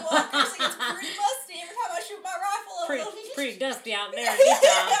Skinwalkers. It's pretty musty every time I shoot my rifle over them. Pretty dusty out there in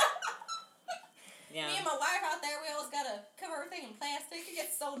Utah. Yeah. Me and my wife out there, we always gotta cover everything in plastic. It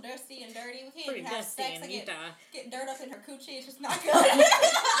gets so dusty and dirty. We can't even have sex. I get dirt up in her coochie. It's just not good.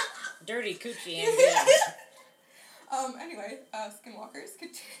 Dirty coochie ain't good. Anyway, Skinwalkers,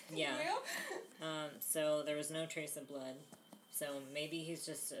 continue. Yeah. So there was no trace of blood. So maybe he's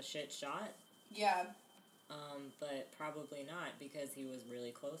just a shit shot. Yeah. But probably not, because he was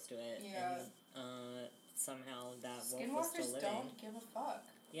really close to it. Yeah. And, somehow that wolf was still living. Skinwalkers don't give a fuck.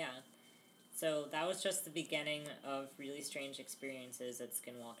 Yeah. So that was just the beginning of really strange experiences at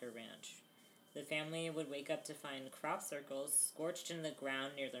Skinwalker Ranch. The family would wake up to find crop circles scorched in the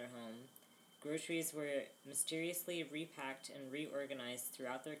ground near their home. Groceries were mysteriously repacked and reorganized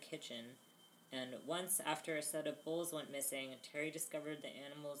throughout their kitchen. And once, after a set of bulls went missing, Terry discovered the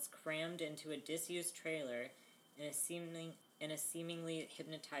animals crammed into a disused trailer in a seemingly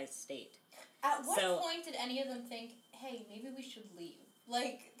hypnotized state. At what point did any of them think, hey, maybe we should leave?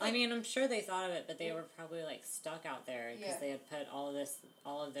 Like, I mean, I'm sure they thought of it, but they were probably, like, stuck out there because they had put all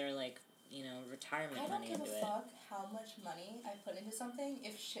of their, like, you know, retirement money into it. I don't give a fuck how much money I put into something.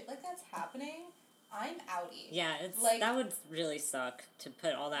 If shit like that's happening, I'm outie. Yeah, it's like, that would really suck to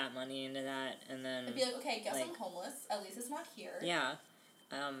put all that money into that and then... I'd be like, okay, guess I'm homeless. At least it's not here. Yeah.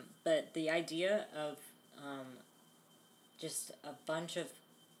 But the idea of just a bunch of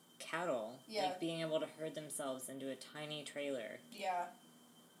cattle, like, being able to herd themselves into a tiny trailer. Yeah.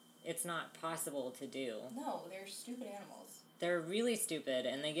 It's not possible to do. No, they're stupid animals. They're really stupid,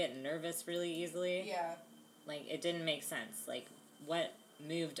 and they get nervous really easily. Yeah. Like, it didn't make sense. Like, what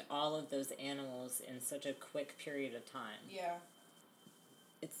moved all of those animals in such a quick period of time? Yeah.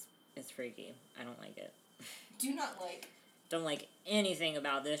 It's freaky. I don't like it. Do not like. Don't like anything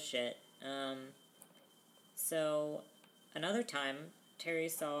about this shit. So, another time, Terry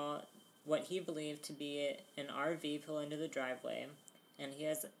saw what he believed to be an RV pull into the driveway, and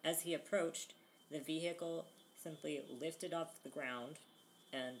as he approached, the vehicle simply lifted off the ground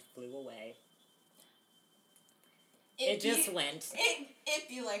and flew away. It just went. It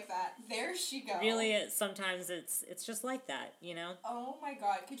be like that. There she goes. Really, sometimes it's just like that, you know? Oh my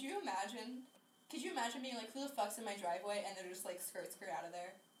god, could you imagine being like, who the fuck's in my driveway, and they're just like, skirt out of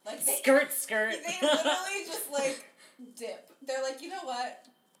there? Like, Skirt. They literally just like, dip. They're like, you know what?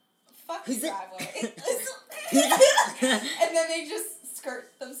 Fuck the driveway. And then they just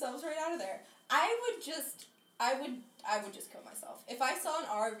skirt themselves right out of there. I would just kill myself. If I saw an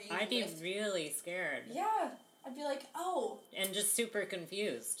RV... I'd be really scared. Yeah. I'd be like, oh. And just super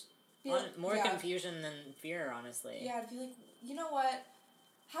confused. More confusion than fear, honestly. Yeah, I'd be like, you know what?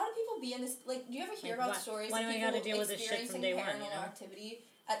 How do people be in this... Like, do you ever hear about stories of people experiencing paranormal activity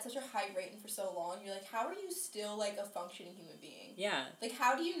at such a high rate and for so long? You're like, how are you still, like, a functioning human being? Yeah. Like,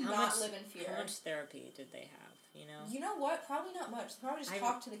 how do you not live in fear? How much therapy did they have, you know? You know what? Probably not much. They probably just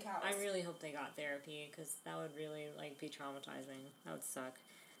talk to the cows. I really hope they got therapy, because that would really, like, be traumatizing. That would suck.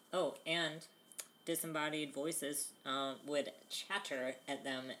 Oh, and... disembodied voices would chatter at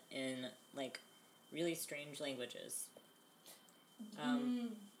them in, like, really strange languages.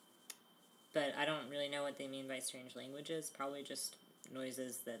 But I don't really know what they mean by strange languages. Probably just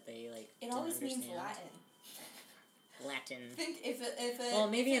noises that they, like, it always means Latin. Latin. Think if well,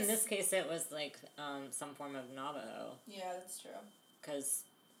 maybe in this case it was, like, some form of Navajo. Yeah, that's true. Because,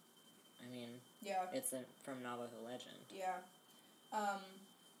 I mean... Yeah. It's from Navajo legend. Yeah.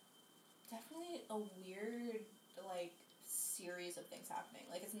 Definitely a weird, like, series of things happening.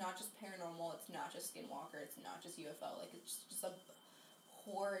 Like, it's not just paranormal, it's not just Skinwalker, it's not just UFO. Like, it's just a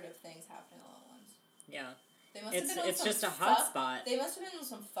horde of things happening all at once. Yeah. They must have been on it's just a hot spot. They must have been on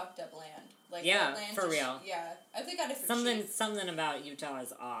some fucked up land. Like, yeah, land for real. Yeah. I think I got it for something about Utah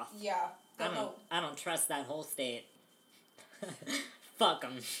is off. Yeah. I don't trust that whole state. Fuck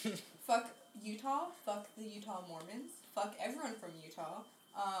them. Fuck Utah. Fuck the Utah Mormons. Fuck everyone from Utah.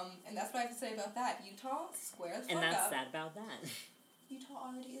 And that's what I have to say about that. Utah, square the fuck up. And that's sad about that. Utah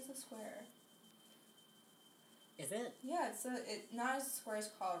already is a square. Is it? Yeah, it's not as square as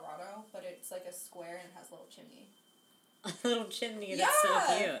Colorado, but it's like a square and it has a little chimney. A little chimney, that's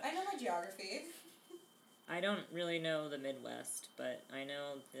so cute. I know my geography. I don't really know the Midwest, but I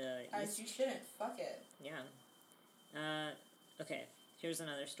know the East. You shouldn't. Fuck it. Yeah. Okay, here's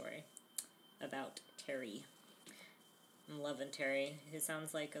another story about Terry. I'm loving Terry. He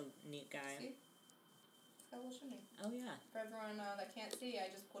sounds like a neat guy. See? It's got a little chimney. Oh, yeah. For everyone that can't see, I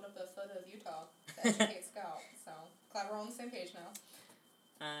just put up a photo of Utah to educate Scout. So, glad we're on the same page now.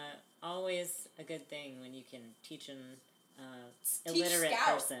 Always a good thing when you can teach an illiterate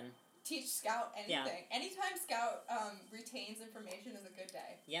person. Teach Scout anything. Yeah. Anytime Scout retains information is a good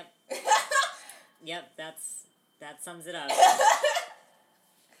day. Yep. Yep, that sums it up.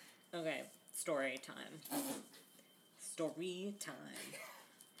 Okay, story time. Story time.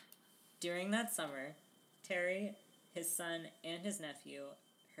 During that summer, Terry, his son, and his nephew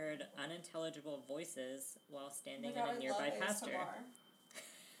heard unintelligible voices while standing in a nearby pasture.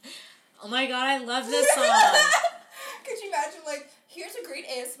 Oh my god, I love this song! Could you imagine, like, here's a great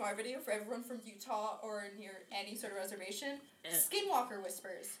ASMR video for everyone from Utah or near any sort of reservation. Skinwalker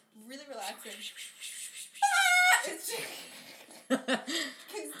whispers. Really relaxing. Continue.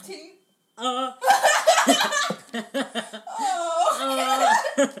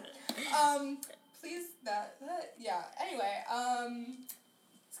 Please, yeah. Anyway,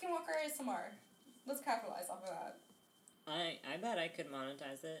 Skinwalker ASMR. Let's capitalize off of that. I bet I could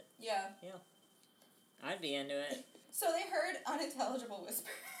monetize it. Yeah. Yeah. I'd be into it. So they heard unintelligible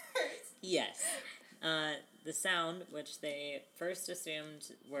whispers. Yes. The sound, which they first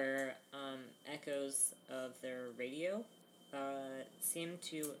assumed were echoes of their radio, seemed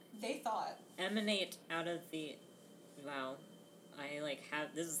to They thought. emanate out of the... Wow.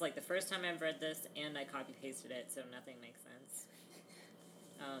 This is, the first time I've read this, and I copy-pasted it, so nothing makes sense.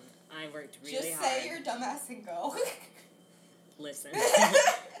 I worked really hard. Just say your dumbass and go. Listen.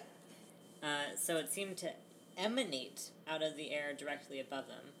 So it seemed to emanate out of the air directly above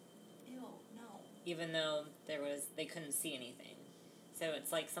them. Ew, no. Even though they couldn't see anything. So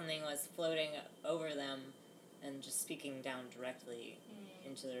it's like something was floating over them and just speaking down directly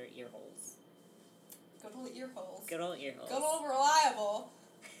into their ear holes. Good old ear holes. Good old ear holes. Good old reliable.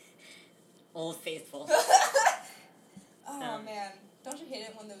 Old faithful. Oh, man. Don't you hate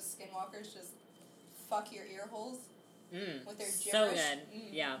it when those skinwalkers just fuck your ear holes? With their gibberish? So good.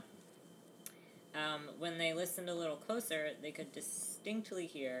 Yeah. When they listened a little closer, they could distinctly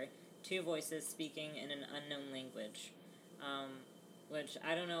hear two voices speaking in an unknown language. Which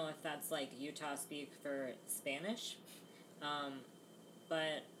I don't know if that's like Utah speak for Spanish.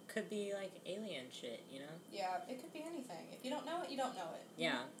 But could be like alien shit, you know? Yeah, it could be anything. If you don't know it, you don't know it.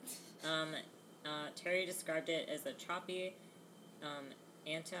 Yeah. Terry described it as a choppy,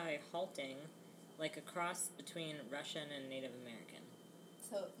 anti-halting, like a cross between Russian and Native American.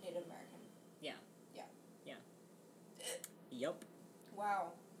 So, Native American. Yeah. Yeah. Yeah. Yup.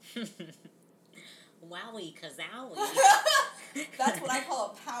 Wow. Wowie kazowie. That's what I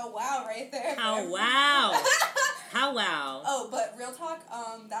call a powwow right there. Powwow. Powwow. Oh, but real talk,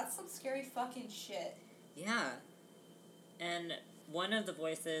 that's some scary fucking shit. Yeah. And one of the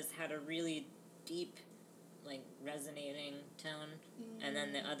voices had a really deep, resonating tone, and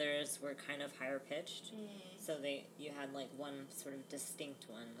then the others were kind of higher pitched. So you had one sort of distinct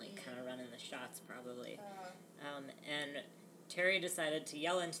one, kind of running the shots probably. And Terry decided to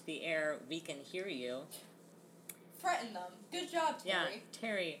yell into the air, "We can hear you." Threaten them. Good job, Terry. Yeah,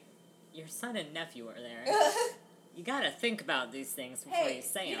 Terry, your son and nephew are there. You gotta think about these things before you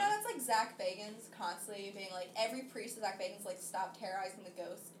say them. You know, that's like Zach Bagans constantly being like, every priest of Zach Bagans, stop terrorizing the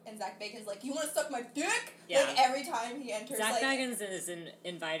ghost. And Zach Bagans like, you want to suck my dick? Yeah. Every time he enters, Zach Bagans is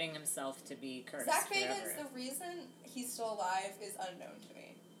inviting himself to be cursed. Zach Bagans, forever. the reason he's still alive is unknown to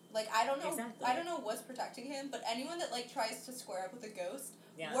me. I don't know. Exactly. I don't know what's protecting him, but anyone that tries to square up with a ghost,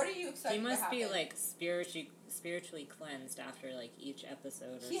 what are you expecting? He must to happen? be spiritually cleansed after each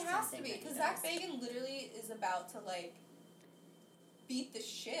episode. Or he has to something be, because Zach Bagan literally is about to beat the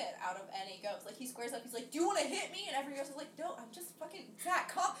shit out of any ghost. He squares up. He's like, "Do you want to hit me?" And every ghost is like, "No, I'm just fucking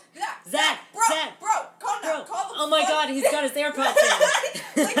Zach. Calm, Zach, bro, calm down, calm the Oh my God, he's got his AirPods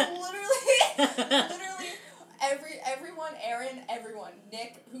in. literally, everyone, Aaron, everyone,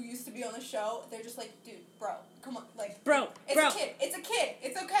 Nick, who used to be on the show, they're just like, "Dude, bro, come on, it's a kid,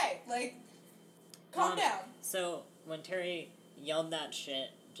 it's okay, calm down." So when Terry yelled that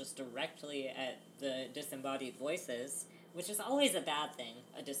shit just directly at the disembodied voices, which is always a bad thing,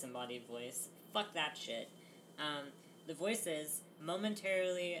 a disembodied voice. Fuck that shit. The voices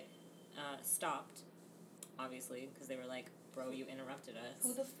momentarily stopped, obviously, because they were like, "Bro, you interrupted us.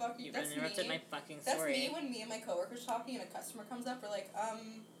 Who the fuck you? You That's interrupted me. my fucking That's story." me when me and my coworkers talking and a customer comes up. We're like,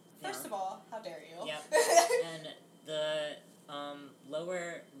 first of all, how dare you? Yep. And the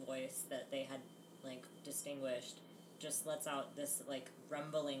lower voice that they had distinguished just lets out this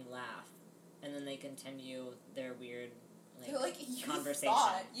rumbling laugh, and then they continue their weird they're like, "You conversation.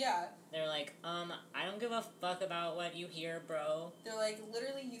 Thought. Yeah. They're like, I don't give a fuck about what you hear, bro." They're like,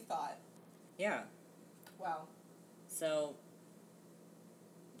 literally, you thought. Yeah. Wow. So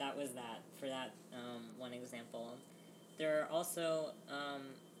that was that for that one example. There are also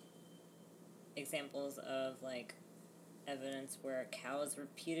examples of evidence where cows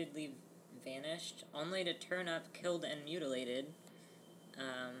repeatedly vanished, only to turn up killed and mutilated.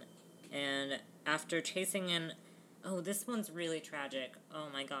 And after chasing in, this one's really tragic. Oh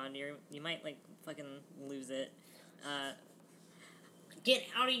my God, you might fucking lose it. Get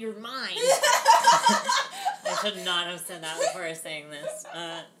out of your mind. I should not have said that before saying this.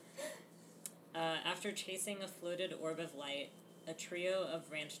 After chasing a floated orb of light, a trio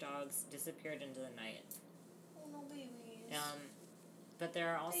of ranch dogs disappeared into the night. Oh, no babies. But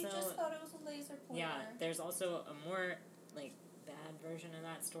there are also... They just thought it was a laser pointer. Yeah, there's also a more, bad version of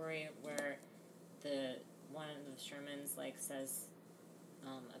that story where one of the Shermans, says,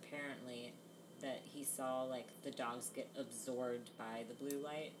 apparently, that he saw, the dogs get absorbed by the blue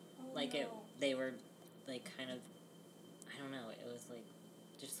light. Oh, They were, kind of, I don't know, it was,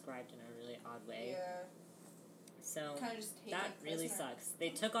 described in a really odd way. Yeah. So, Kind of just that really sucks. They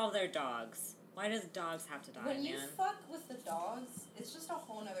took all their dogs, Why does dogs have to die, when man? you fuck with the dogs, it's just a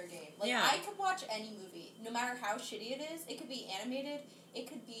whole nother game. Like, Yeah. I could watch any movie, no matter how shitty it is. It could be animated, it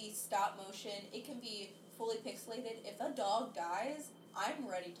could be stop motion, it can be fully pixelated. If a dog dies, I'm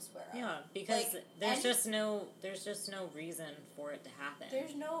ready to swear out. Yeah, because Like, there's just no reason for it to happen.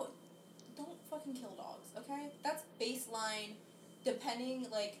 Don't fucking kill dogs, okay? That's baseline, depending,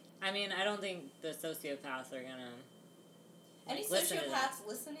 like... I mean, I don't think the sociopaths are gonna... Any listen to that. sociopaths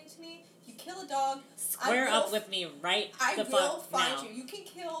listening to me, you kill a dog, Square up with me right I the will fuck find now. you. You can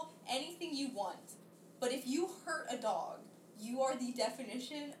kill anything you want. But if you hurt a dog, you are the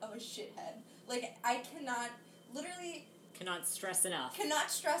definition of a shithead. Like, I literally Cannot stress enough.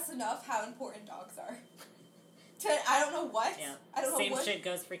 cannot stress enough how important dogs are. I don't know what. Yeah. I don't know Same what. shit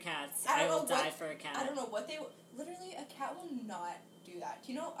goes for cats. I I don't will know what- die for a cat. I don't know what they... Literally, a cat will not do that.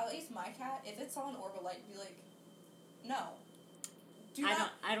 Do you know, at least my cat, if it saw an Orbit be like, no.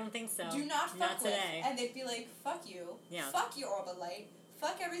 I don't think so. Do not fuck Not with. today. And they'd be like, fuck you. Yeah. Fuck your Orbit Light.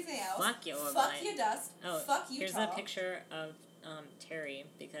 Fuck everything else. Fuck your Orbit Fuck Light. your dust. Oh, fuck you, here's a picture of Terry,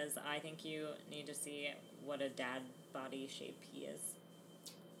 because I think you need to see what a dad body shape he is.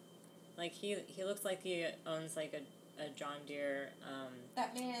 Like, he looks like he owns, like, a John Deere,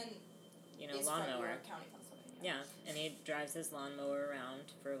 That man is from lawnmower. York County, Pennsylvania. Yeah, and he drives his lawnmower around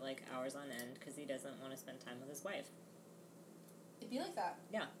for, like, hours on end because he doesn't want to spend time with his wife. It'd be like that.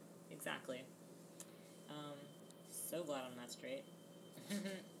 Yeah, exactly. So glad I'm not straight.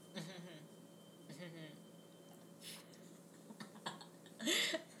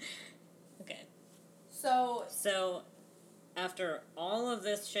 Okay. So, after all of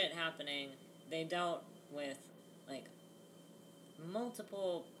this shit happening, they dealt with, like,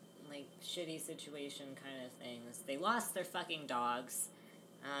 multiple, like, shitty situation kind of things. They lost their fucking dogs.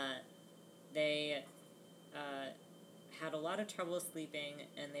 They had a lot of trouble sleeping,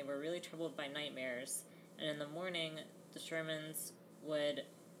 and they were really troubled by nightmares. And in the morning, the Shermans would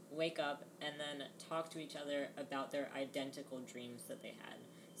wake up and then talk to each other about their identical dreams that they had.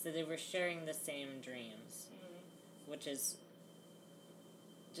 So they were sharing the same dreams, which is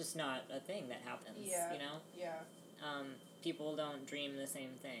just not a thing that happens, Yeah. you know? yeah. People don't dream the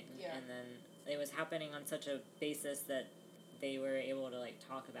same thing. Yeah. And then it was happening on such a basis that they were able to, like,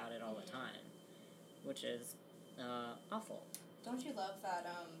 talk about it all the time, which is awful. Don't you love that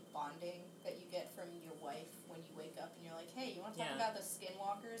bonding that you get from your wife when you wake up and you're like, hey, you want to talk Yeah. about the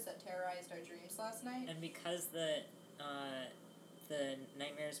skinwalkers that terrorized our dreams last night? And because the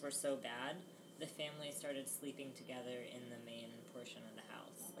nightmares were so bad, the family started sleeping together in the main portion of the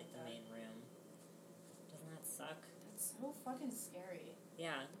house, Oh my like the God. main room. Doesn't that suck? That's so fucking scary.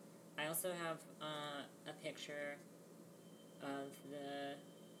 Yeah. I also have a picture of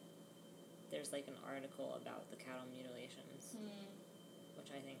there's like an article about the cattle mutilations, which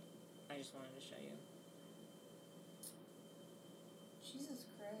I just wanted to show you. Jesus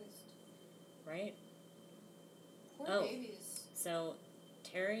Christ. Right? Poor Oh. babies. So,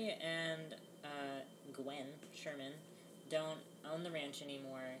 Terry and Gwen Sherman don't own the ranch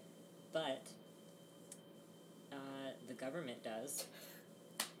anymore, but the government does.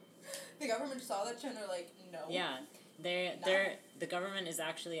 The government saw that shit and they're like, no. Yeah, the government is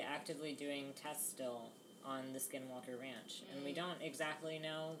actually actively doing tests still on the Skinwalker Ranch, and we don't exactly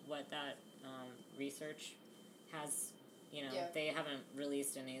know what that research has. You know, Yeah. they haven't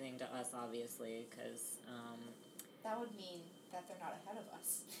released anything to us, obviously, because That would mean that they're not ahead of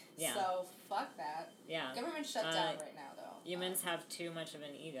us. Yeah. So, fuck that. yeah, Government shut down right now, though. humans have too much of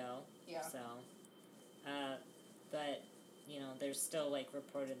an ego. Yeah. So, but you know, they're still like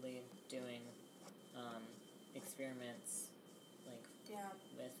reportedly doing experiments, like Yeah.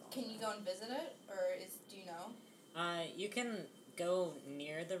 with. All Can you go and visit it, or do you know? You can go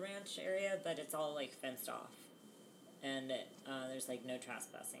near the ranch area, but it's all like fenced off, and there's like no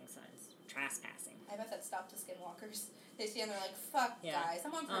trespassing signs. Trespassing. I bet that stopped the skinwalkers. They see and they're like, fuck, Yeah. guys,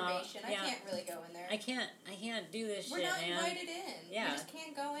 I'm on probation. yeah. I can't really go in there. I can't do this We're shit, not man. invited in. Yeah. We just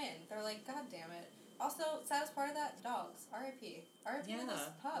can't go in. They're like, God damn it. Also, saddest part of that, dogs. R.I.P. R.I.P. to those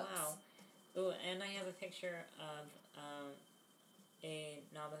pups. Wow. Ooh, and I have a picture of a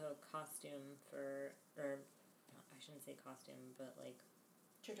Navajo costume or I shouldn't say costume, but like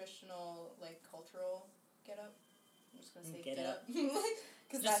Traditional, like, cultural get-up. I'm just going to say Get-up.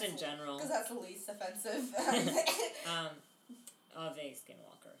 Cause just that's, in general Because that's the least offensive. of a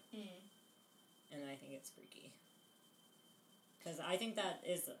skinwalker, and I think it's freaky. Because I think that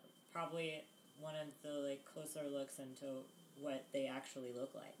is probably one of the like closer looks into what they actually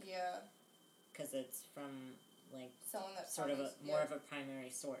look like. Yeah. Because it's from like Someone that sort of promised- more of a primary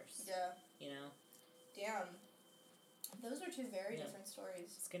source. Yeah. You know. Damn. Those are two very Yeah. different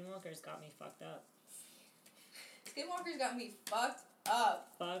stories. Skinwalkers got me fucked up. Skinwalkers got me fucked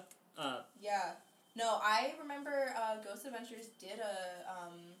up. Fucked up. Yeah. No, I remember Ghost Adventures did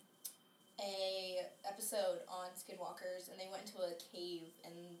a episode on Skinwalkers, and they went into a cave,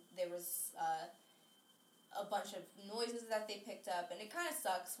 and there was a bunch of noises that they picked up, and it kind of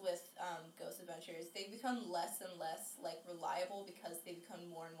sucks with Ghost Adventures. They become less and less like reliable because they become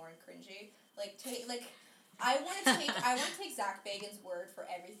more and more cringy. I want to take Zach Bagans' word for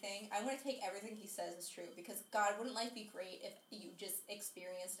everything. I want to take everything he says as true, because God, wouldn't life be great if you just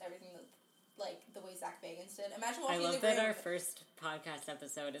experienced everything the way Zach Bagans did? Imagine walking I love in the that room. our first podcast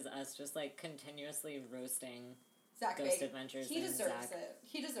episode is us just like continuously roasting Zach Ghost Bagans. Adventures. He and deserves Zach. it.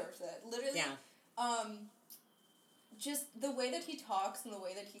 He deserves it. Literally. Yeah. Just the way that he talks and the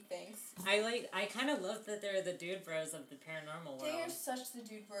way that he thinks. I kind of love that they're the dude bros of the paranormal world. They are such the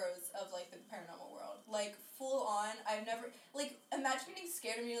dude bros of, like, the paranormal world. Like, full on, I've never... Like, imagine getting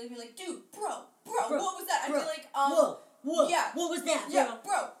scared and immediately being like, dude, bro, what was that? I'd be like, Whoa, yeah. what was that, bro? Yeah,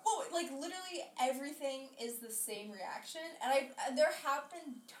 bro, like, literally everything is the same reaction. And there have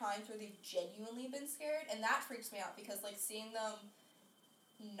been times where they've genuinely been scared, and that freaks me out, because, like, seeing them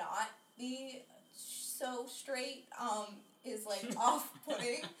not be so straight, is, like,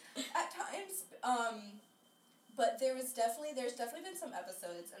 off-putting at times. But there's definitely been some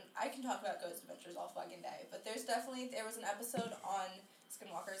episodes, and I can talk about Ghost Adventures all fucking day, but there was an episode on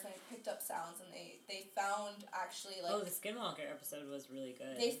Skinwalkers, and they picked up sounds, and they found, actually, like... Oh, the Skinwalker episode was really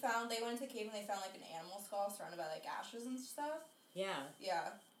good. They went into a cave, and they found, like, an animal skull surrounded by, like, ashes and stuff. Yeah. Yeah.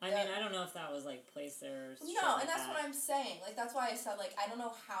 I mean, I don't know if that was, like, placed there or something. No, and that's what I'm saying. Like, that's why I said, like, I don't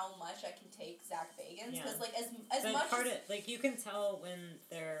know how much I can take Zach Bagans. Because, like, as much as... Like, you can tell when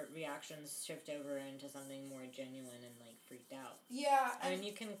their reactions shift over into something more genuine and, like, freaked out. Yeah. I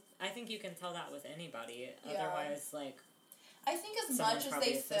mean, I think you can tell that with anybody. Yeah. Otherwise, like... I think as much as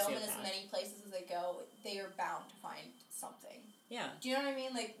they film in as many places as they go, they are bound to find something. Yeah. Do you know what I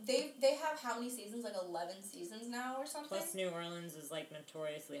mean? Like, they have how many seasons? Like, 11 seasons now or something? Plus, New Orleans is, like,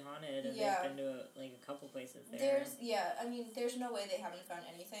 notoriously haunted, and Yeah. they've been to, a couple places there. There's no way they haven't found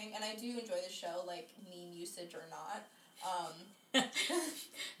anything, and I do enjoy the show, like, meme usage or not.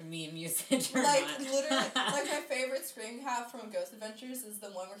 Meme usage or like, not. literally, like, my favorite screen cap from Ghost Adventures is the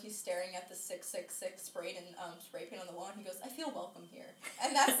one where he's staring at the 666 sprayed in spray paint on the wall, and he goes, I feel welcome here.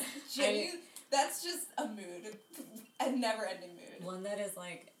 And that's genuine. That's just a mood. A never-ending mood. One that is,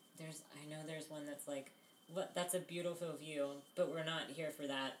 like, there's one that's, like, that's a beautiful view, but we're not here for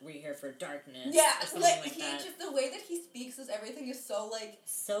that. We're here for darkness. Yeah, or something like he that. just, the way that he speaks is everything is so, like...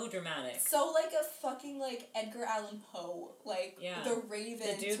 So dramatic. So, like, a fucking, like, Edgar Allan Poe. Like, yeah. the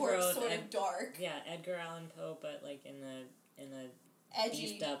Raven, the sort of dark. Yeah, Edgar Allan Poe, but, like, in the edgy,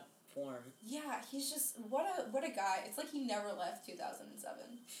 beefed up form. Yeah, he's just, what a guy. It's like he never left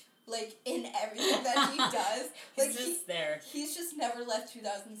 2007. Like, in everything that he does. Like, he's just there. He's just never left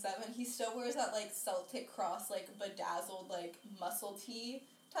 2007. He still wears that, like, Celtic cross, like, bedazzled, like, muscle tee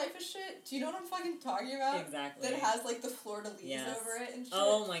type of shit. Do you know what I'm fucking talking about? Exactly. That has, like, the fleur-de-lis yes. over it and shit.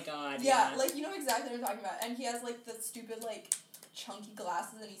 Oh my god, yeah. Like, you know exactly what I'm talking about. And he has, like, the stupid, like, chunky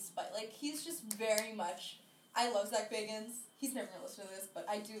glasses, and he's just very much... I love Zach Bagans. He's never gonna listen to this, but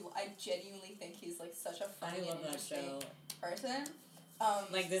I genuinely think he's, like, such a funny and interesting person.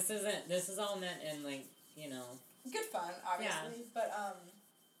 Like, this is all meant in, like, you know... Good fun, obviously. Yeah. But,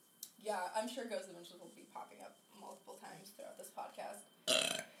 yeah, I'm sure Ghost Adventures will be popping up multiple times throughout this podcast.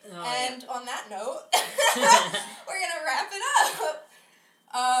 And on that note, we're gonna wrap it up!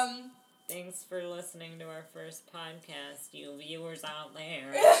 Thanks for listening to our first podcast, you viewers out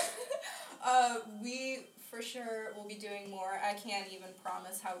there. We, for sure, will be doing more. I can't even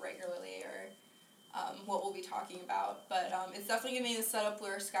promise how regularly or... what we'll be talking about, but it's definitely going to be a setup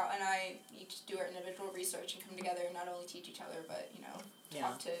where Scout and I each do our individual research and come together and not only teach each other, but, you know,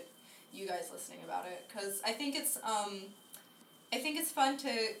 talk to you guys listening about it, because I think it's fun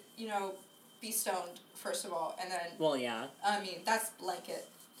to, you know, be stoned, first of all, and then... Well, yeah. I mean, that's blanket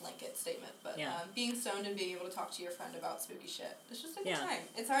statement, but being stoned and being able to talk to your friend about spooky shit, it's just a good time.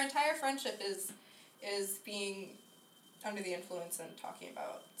 It's our entire friendship is being... under the influence and talking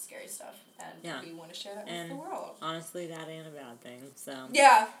about scary stuff, and we want to share that with the world. Honestly, that ain't a bad thing, so...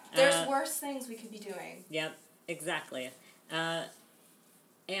 Yeah, there's worse things we could be doing. Yep, exactly.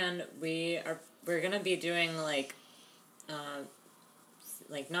 And we're gonna be doing, like,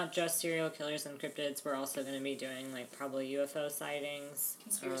 not just serial killers and cryptids, we're also gonna be doing, like, probably UFO sightings.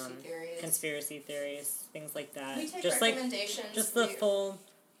 Conspiracy theories, things like that. We take just recommendations. Like, just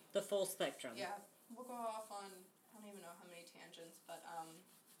the full spectrum. Yeah, we'll go off on... tangents, but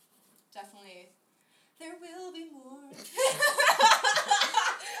There will be more.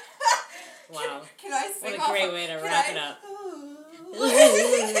 Wow. Can I sing What a great way to wrap it up.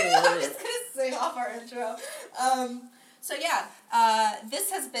 I'm just gonna sing off our intro. So yeah, this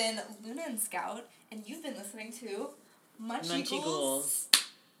has been Luna and Scout, and you've been listening to Munchy Ghouls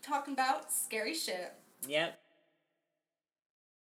talking about scary shit. Yep.